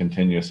doing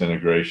continuous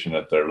integration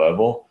at their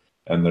level,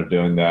 and they're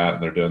doing that,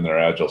 and they're doing their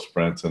agile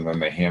sprints, and then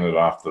they hand it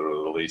off to the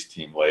release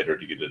team later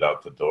to get it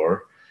out the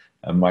door.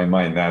 In my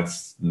mind,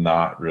 that's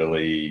not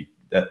really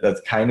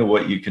that's kind of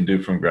what you can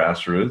do from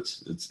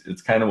grassroots.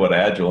 It's kind of what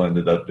Agile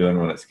ended up doing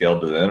when it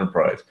scaled to the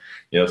enterprise.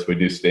 Yes, we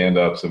do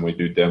stand-ups and we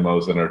do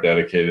demos in our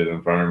dedicated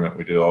environment.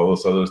 We do all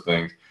those other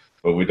things,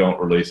 but we don't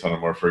release on a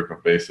more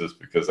frequent basis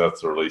because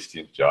that's the release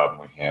team's job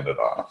and we hand it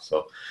off.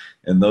 So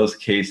in those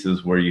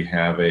cases where you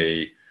have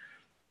a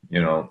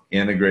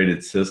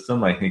integrated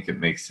system, I think it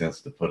makes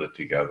sense to put it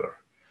together.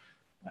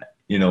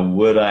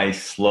 Would I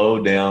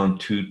slow down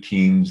two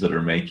teams that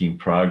are making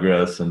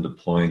progress and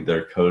deploying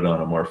their code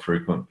on a more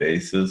frequent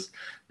basis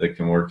that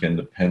can work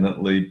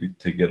independently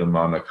to get them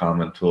on a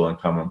common tool and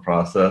common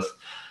process?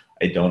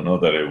 I don't know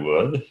that I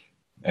would.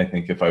 I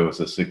think if I was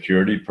a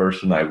security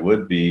person, I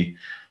would be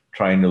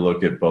trying to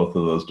look at both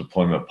of those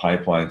deployment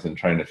pipelines and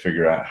trying to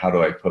figure out how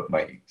do I put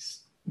my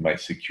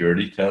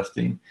security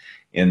testing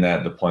in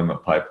that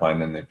deployment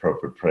pipeline in the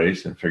appropriate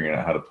place and figuring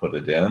out how to put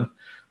it in.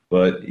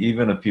 But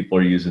even if people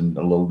are using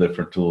a little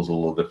different tools, a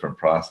little different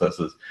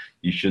processes,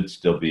 you should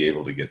still be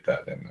able to get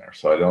that in there.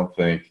 So I don't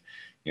think,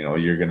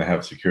 you're going to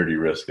have security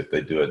risk if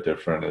they do it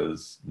different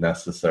is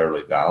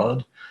necessarily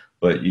valid,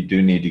 but you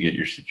do need to get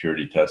your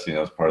security testing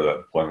as part of that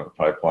deployment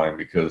pipeline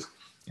because,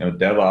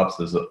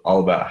 DevOps is all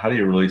about how do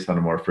you release on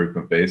a more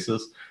frequent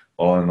basis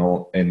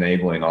while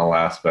enabling all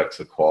aspects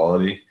of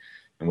quality,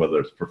 and whether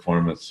it's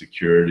performance,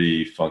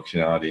 security,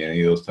 functionality,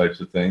 any of those types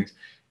of things.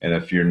 And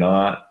if you're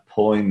not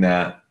pulling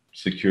that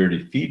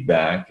security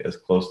feedback as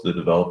close to the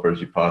developer as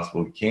you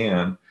possibly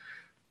can.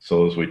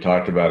 So as we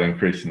talked about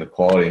increasing the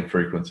quality and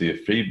frequency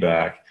of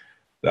feedback,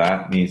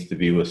 that needs to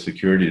be with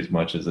security as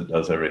much as it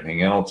does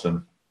everything else.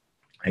 And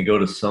I go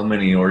to so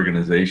many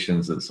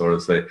organizations that sort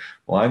of say,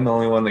 well, I'm the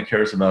only one that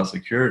cares about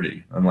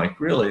security. I'm like,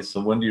 really? So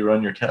when do you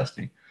run your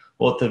testing?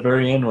 Well, at the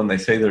very end, when they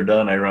say they're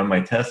done, I run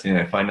my testing and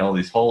I find all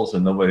these holes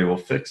and nobody will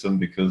fix them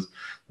because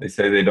they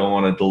say they don't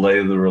want to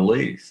delay the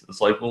release.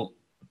 It's like, well,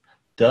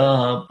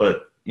 duh,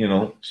 but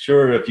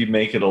sure, if you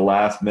make it a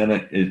last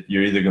minute,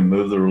 you're either going to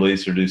move the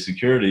release or do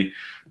security.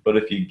 But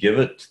if you give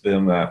it to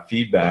them that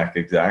feedback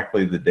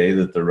exactly the day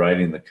that they're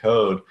writing the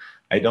code,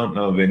 I don't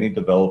know of any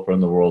developer in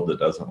the world that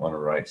doesn't want to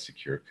write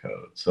secure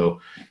code. So,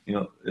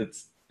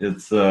 it's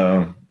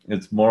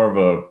more of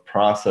a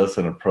process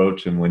and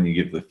approach, and when you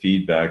give the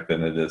feedback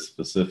than it is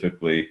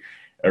specifically,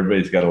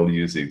 everybody's got to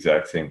use the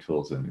exact same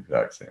tools in the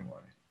exact same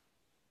way.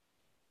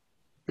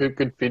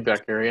 Good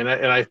feedback, Gary. And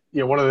I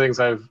one of the things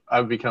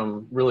I've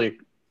become really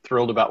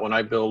thrilled about when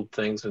I build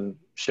things and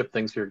ship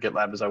things here at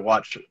GitLab is I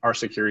watch our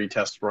security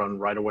tests run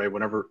right away.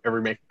 Whenever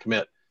we make a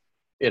commit,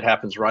 it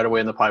happens right away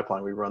in the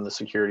pipeline. We run the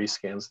security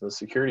scans and the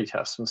security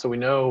tests, and so we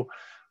know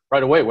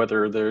right away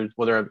whether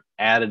I've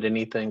added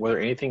anything, whether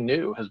anything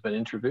new has been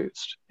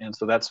introduced. And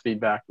so that's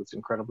feedback that's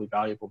incredibly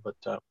valuable. But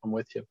I'm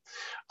with you.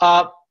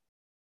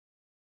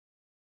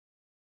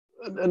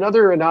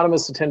 Another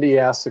anonymous attendee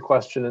asked the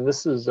question, and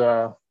this is.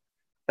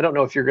 I don't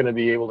know if you're going to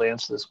be able to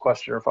answer this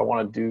question or if I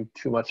want to do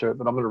too much of it,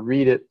 but I'm going to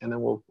read it and then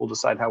we'll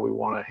decide how we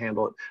want to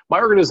handle it. My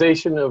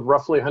organization of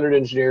roughly 100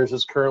 engineers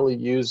is currently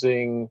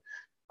using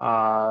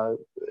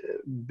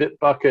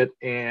Bitbucket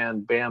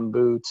and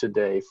Bamboo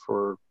today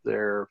for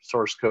their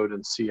source code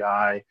and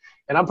CI.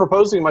 And I'm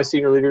proposing to my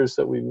senior leaders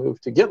that we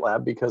move to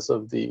GitLab because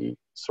of the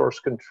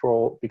source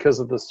control,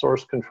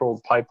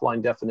 controlled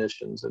pipeline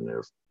definitions, and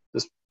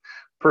this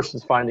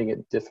person's finding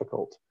it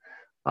difficult.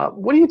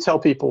 What do you tell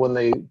people when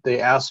they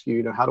ask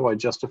you, how do I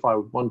justify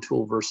one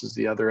tool versus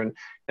the other? And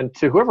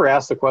to whoever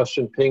asked the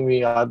question, ping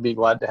me. I'd be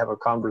glad to have a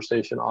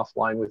conversation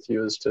offline with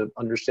you as to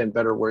understand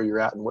better where you're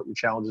at and what your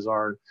challenges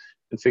are,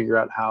 and figure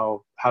out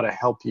how to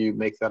help you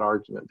make that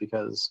argument.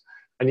 Because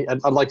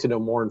I'd like to know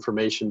more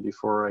information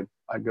before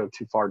I go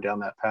too far down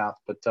that path.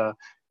 But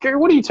Gary,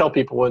 what do you tell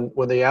people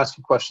when they ask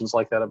you questions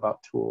like that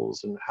about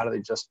tools, and how do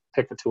they just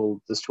pick a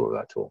tool, this tool or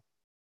that tool?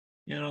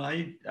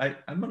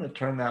 I'm going to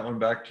turn that one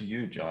back to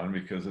you, John,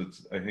 because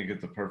I think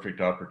it's a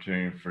perfect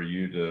opportunity for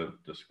you to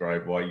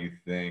describe why you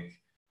think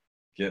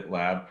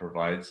GitLab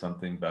provides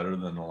something better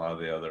than a lot of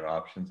the other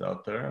options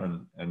out there,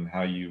 and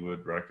how you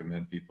would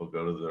recommend people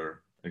go to their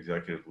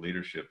executive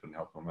leadership and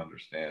help them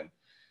understand,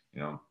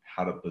 how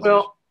to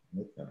position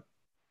that.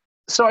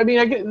 So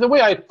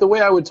the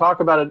way I would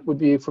talk about it would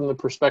be from the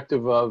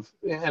perspective of,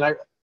 and I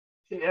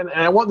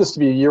want this to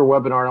be your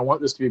webinar, and I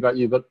want this to be about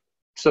you, but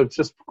so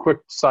just quick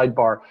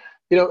sidebar.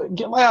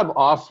 GitLab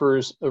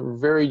offers a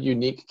very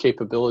unique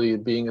capability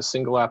of being a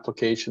single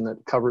application that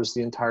covers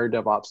the entire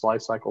DevOps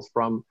lifecycle,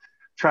 from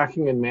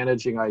tracking and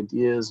managing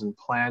ideas and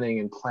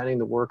planning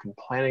the work and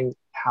planning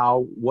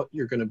what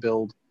you're going to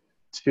build,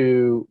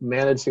 to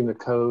managing the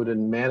code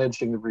and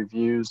managing the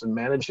reviews and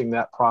managing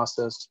that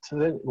process, to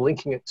then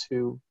linking it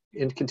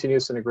in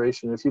continuous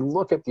integration. If you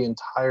look at the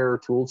entire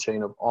tool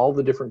chain of all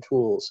the different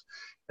tools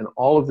and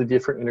all of the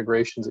different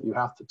integrations that you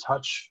have to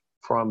touch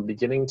from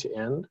beginning to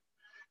end,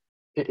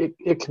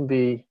 it can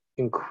be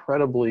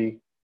incredibly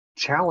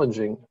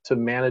challenging to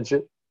manage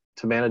it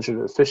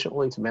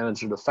efficiently, to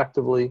manage it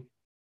effectively.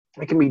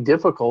 It can be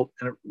difficult,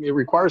 and it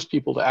requires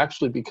people to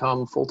actually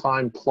become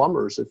full-time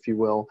plumbers, if you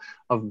will,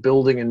 of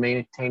building and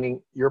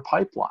maintaining your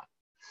pipeline.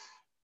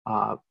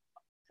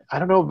 I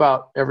don't know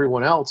about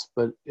everyone else,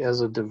 but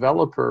as a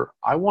developer,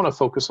 I want to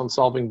focus on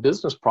solving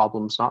business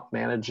problems, not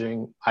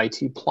managing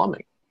IT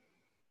plumbing.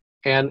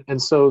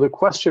 And so the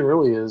question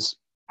really is,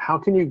 how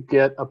can you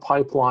get a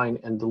pipeline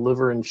and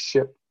deliver and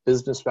ship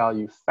business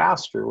value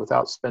faster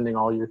without spending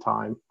all your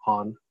time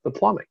on the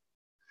plumbing?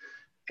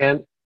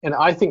 And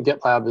I think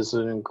GitLab is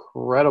an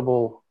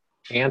incredible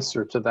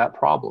answer to that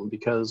problem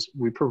because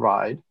we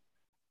provide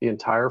the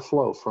entire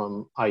flow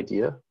from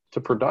idea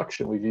to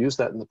production. We've used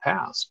that in the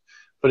past,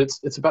 but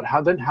it's about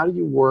how do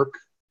you work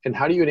and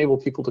how do you enable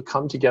people to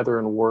come together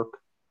and work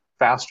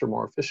faster,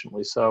 more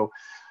efficiently. So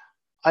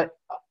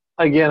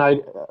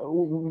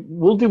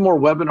we'll do more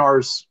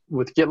webinars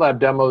with GitLab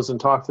demos and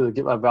talk to the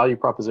GitLab value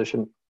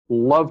proposition.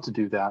 Love to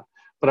do that,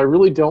 but I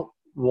really don't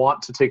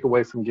want to take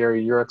away from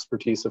Gary your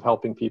expertise of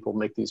helping people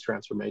make these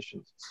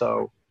transformations.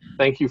 So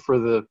thank you for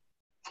the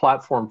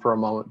platform for a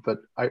moment, but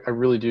I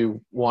really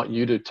do want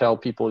you to tell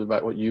people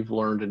about what you've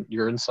learned and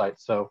your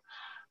insights. So,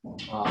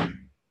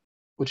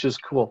 which is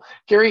cool.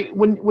 Gary,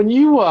 when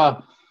you,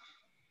 what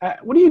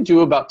do you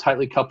do about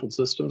tightly coupled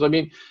systems? I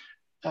mean,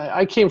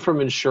 I came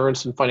from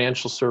insurance and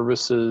financial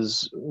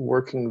services,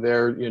 working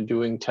there,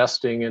 doing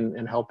testing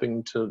and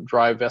helping to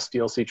drive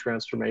SDLC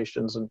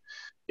transformations. And,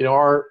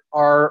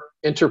 our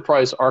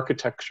enterprise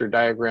architecture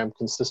diagram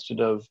consisted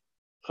of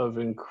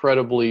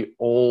incredibly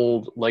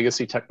old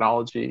legacy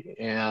technology,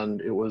 and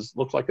it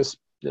looked like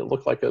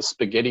a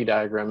spaghetti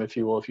diagram, if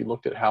you will. If you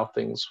looked at how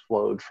things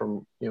flowed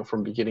from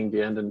beginning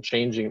to end, and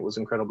changing it was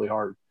incredibly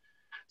hard.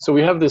 So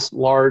we have this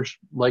large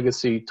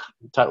legacy,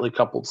 tightly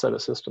coupled set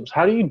of systems.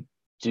 How do you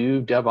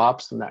do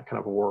DevOps in that kind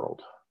of a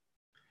world?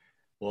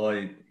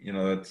 Well,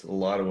 that's a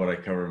lot of what I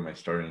cover in my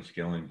Starting and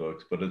Scaling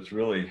books, but it's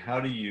really, how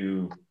do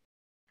you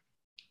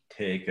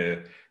take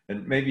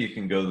and maybe you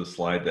can go to the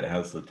slide that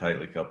has the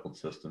tightly coupled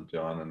system,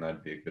 John, and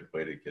that'd be a good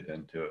way to get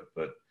into it.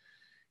 But,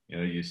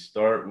 you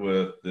start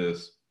with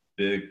this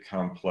big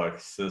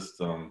complex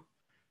system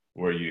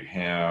where you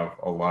have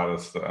a lot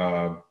of,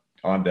 down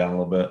a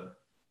little bit,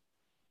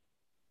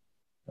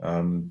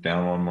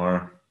 down one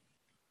more.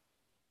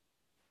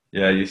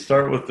 Yeah, you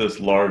start with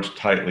this large,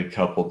 tightly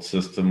coupled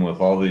system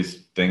with all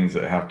these things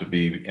that have to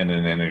be in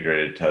an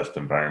integrated test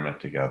environment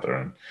together.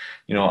 And,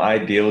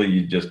 ideally,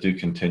 you just do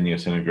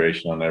continuous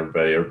integration on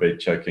everybody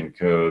checking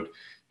code.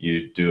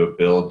 You do a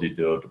build, you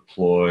do a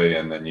deploy,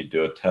 and then you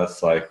do a test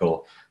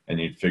cycle, and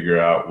you'd figure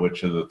out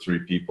which of the three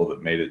people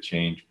that made a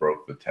change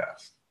broke the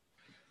test.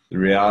 The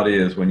reality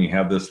is, when you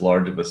have this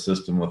large of a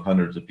system with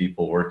hundreds of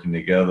people working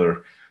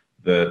together,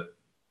 that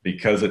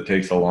because it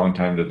takes a long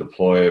time to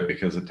deploy it,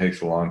 because it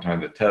takes a long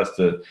time to test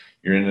it,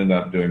 you're ending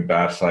up doing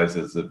batch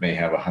sizes that may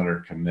have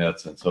 100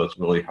 commits. And so it's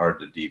really hard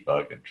to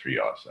debug and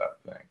triage that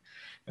thing.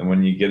 And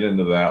when you get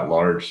into that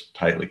large,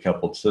 tightly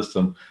coupled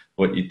system,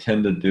 what you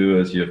tend to do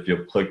is, if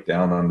you'll click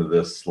down onto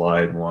this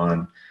slide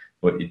one,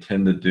 what you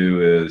tend to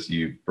do is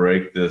you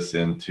break this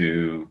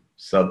into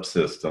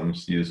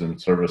subsystems using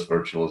service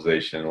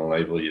virtualization will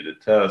enable you to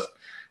test,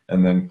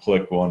 and then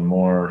click one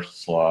more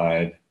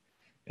slide.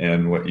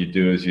 And what you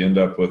do is you end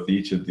up with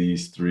each of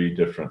these three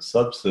different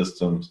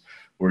subsystems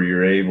where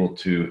you're able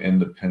to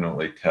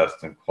independently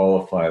test and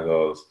qualify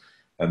those.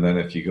 And then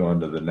if you go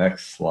into the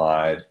next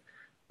slide,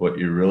 what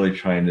you're really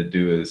trying to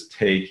do is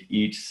take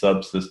each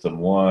subsystem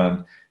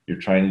one, you're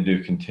trying to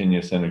do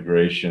continuous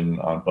integration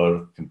on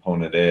both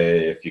component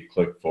A. If you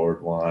click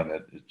forward one,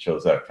 it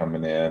shows that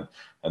coming in,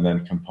 and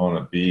then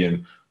component B.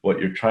 And what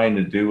you're trying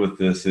to do with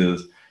this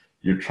is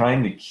you're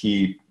trying to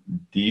keep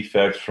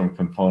defects from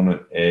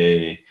component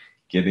A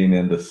getting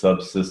into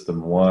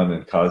subsystem one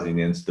and causing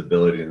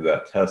instability in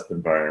that test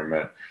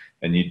environment.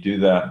 And you do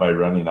that by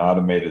running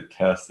automated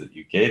tests that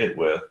you gate it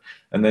with.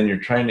 And then you're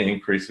trying to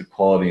increase the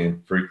quality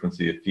and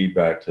frequency of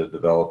feedback to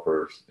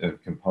developers in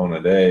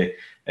component A.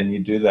 And you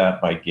do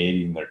that by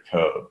gating their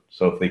code.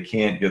 So if they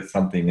can't get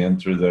something in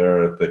through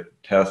there, if the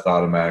test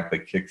automatically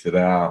kicks it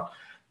out,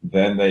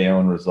 then they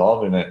own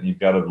resolving it. And you've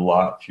got a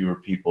lot fewer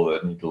people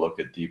that need to look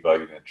at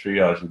debugging and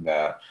triaging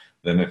that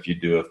than if you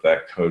do if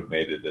that code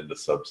made it into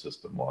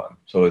subsystem one.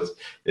 So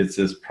it's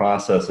this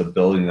process of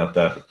building up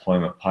that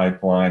deployment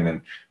pipeline,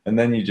 and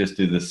then you just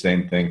do the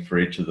same thing for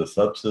each of the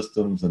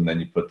subsystems, and then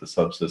you put the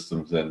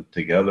subsystems in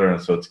together.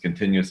 And so it's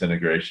continuous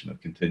integration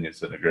of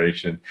continuous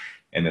integration,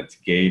 and it's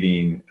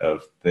gating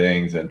of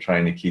things and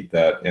trying to keep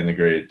that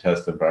integrated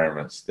test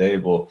environment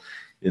stable.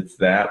 It's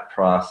that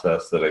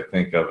process that I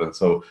think of. And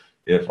so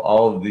if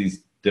all of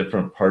these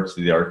different parts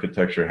of the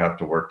architecture have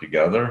to work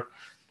together,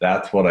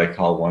 that's what I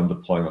call one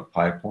deployment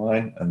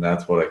pipeline, and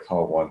that's what I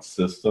call one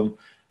system.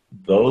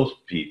 Those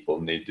people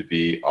need to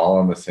be all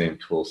on the same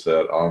tool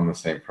set, all in the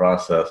same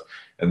process,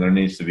 and there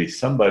needs to be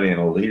somebody in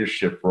a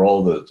leadership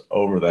role that's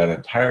over that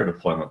entire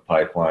deployment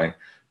pipeline,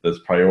 that's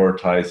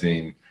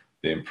prioritizing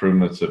the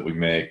improvements that we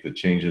make, the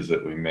changes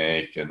that we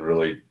make, and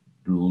really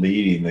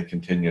leading the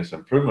continuous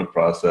improvement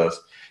process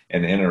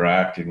and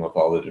interacting with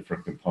all the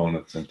different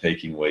components and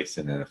taking waste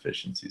and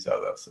inefficiencies out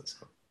of that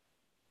system.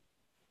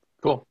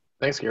 Cool.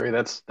 Thanks, Gary.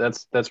 That's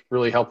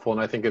really helpful,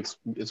 and I think it's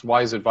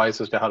wise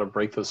advice as to how to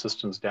break those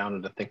systems down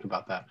and to think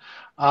about that.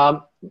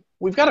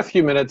 We've got a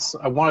few minutes.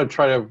 I want to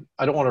try to.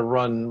 I don't want to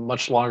run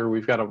much longer.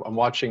 I'm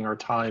watching our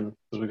time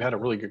because we've had a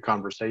really good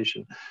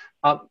conversation.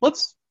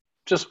 Let's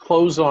just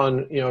close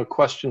on a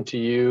question to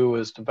you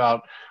as to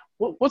about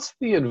what's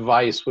the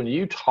advice when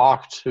you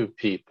talk to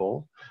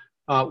people.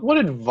 What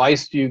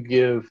advice do you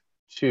give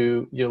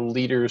to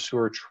leaders who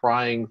are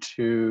trying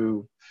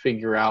to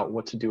figure out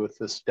what to do with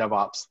this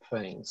DevOps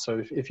thing?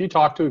 So if you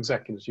talk to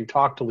executives, you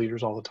talk to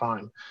leaders all the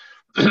time,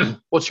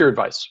 what's your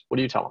advice? What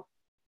do you tell them?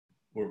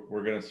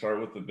 We're going to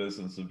start with the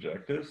business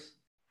objectives,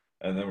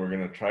 and then we're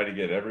going to try to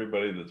get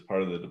everybody that's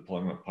part of the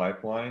deployment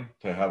pipeline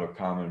to have a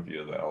common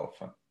view of the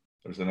elephant.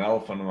 There's an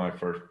elephant in my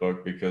first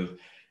book because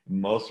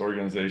most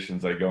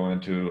organizations I go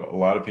into, a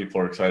lot of people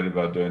are excited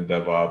about doing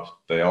DevOps.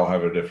 They all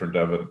have a different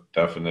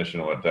definition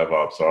of what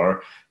DevOps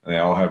are, and they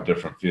all have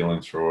different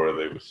feelings for where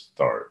they would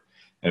start.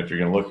 And if you're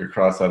going to look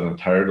across that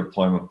entire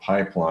deployment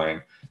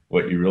pipeline,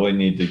 what you really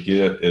need to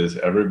get is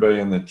everybody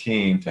in the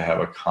team to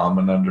have a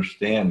common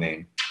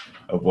understanding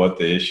of what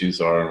the issues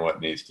are and what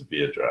needs to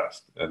be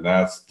addressed. And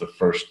that's the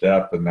first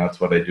step. And that's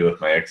what I do with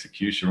my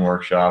execution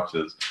workshops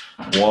is,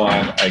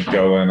 one, I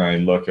go and I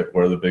look at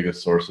where the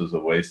biggest sources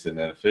of waste and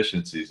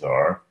inefficiencies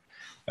are.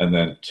 And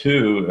then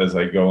two, as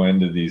I go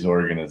into these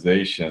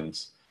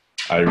organizations,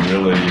 I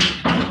really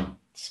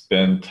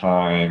spend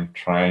time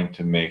trying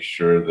to make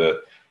sure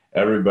that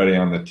everybody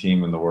on the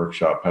team in the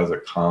workshop has a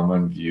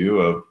common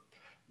view of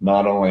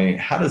not only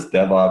not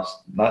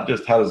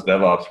just how does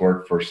DevOps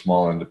work for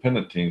small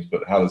independent teams,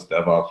 but how does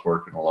DevOps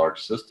work in a large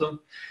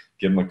system?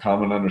 Give them a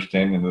common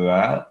understanding of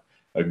that,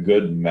 a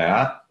good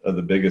map of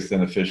the biggest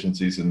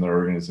inefficiencies in their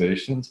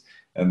organizations,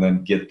 and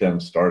then get them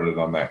started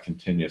on that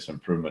continuous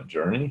improvement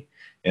journey.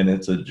 And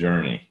it's a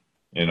journey,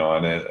 and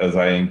as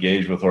I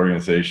engage with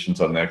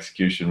organizations on the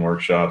execution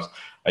workshops,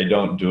 I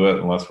don't do it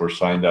unless we're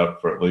signed up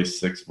for at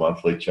least 6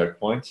 monthly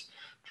checkpoints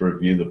to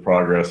review the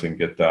progress and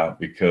get that,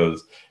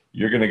 because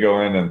you're going to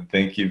go in and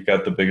think you've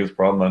got the biggest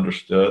problem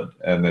understood.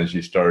 And as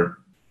you start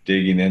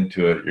digging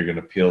into it, you're going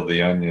to peel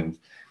the onions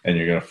and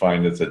you're going to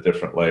find it's a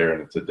different layer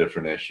and it's a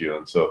different issue.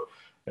 And so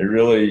I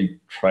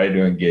really try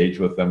to engage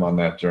with them on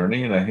that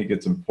journey. And I think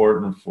it's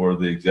important for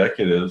the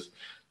executives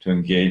to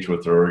engage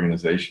with their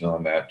organization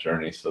on that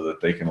journey so that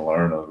they can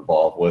learn and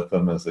evolve with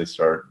them as they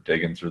start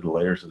digging through the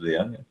layers of the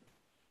onion.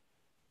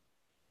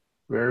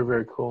 Very,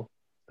 very cool.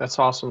 That's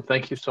awesome.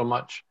 Thank you so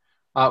much.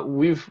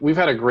 We've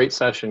had a great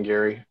session,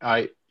 Gary.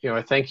 I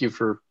thank you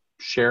for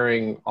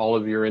sharing all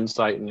of your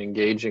insight and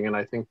engaging. And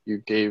I think you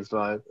gave,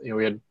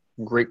 we had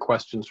great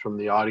questions from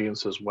the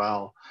audience as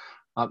well.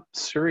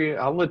 Suri,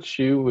 I'll let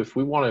you, if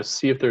we want to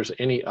see if there's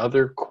any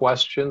other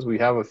questions, we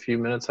have a few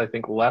minutes, I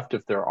think, left.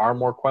 If there are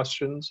more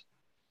questions,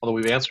 although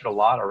we've answered a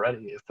lot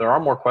already, if there are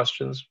more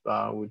questions,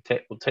 we'll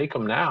take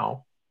them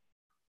now.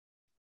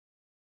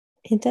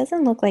 It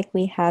doesn't look like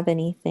we have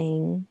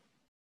anything.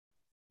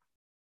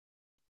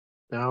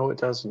 No, it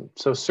doesn't.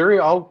 So Suri,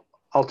 I'll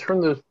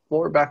turn the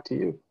floor back to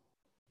you.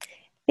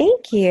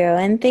 Thank you.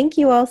 And thank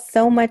you all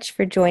so much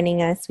for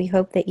joining us. We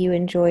hope that you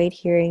enjoyed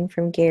hearing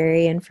from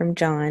Gary and from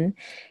John.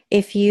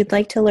 If you'd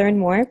like to learn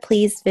more,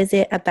 please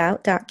visit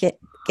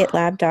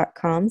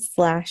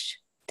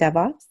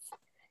about.gitlab.com/DevOps.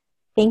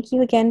 Thank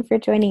you again for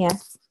joining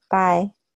us. Bye.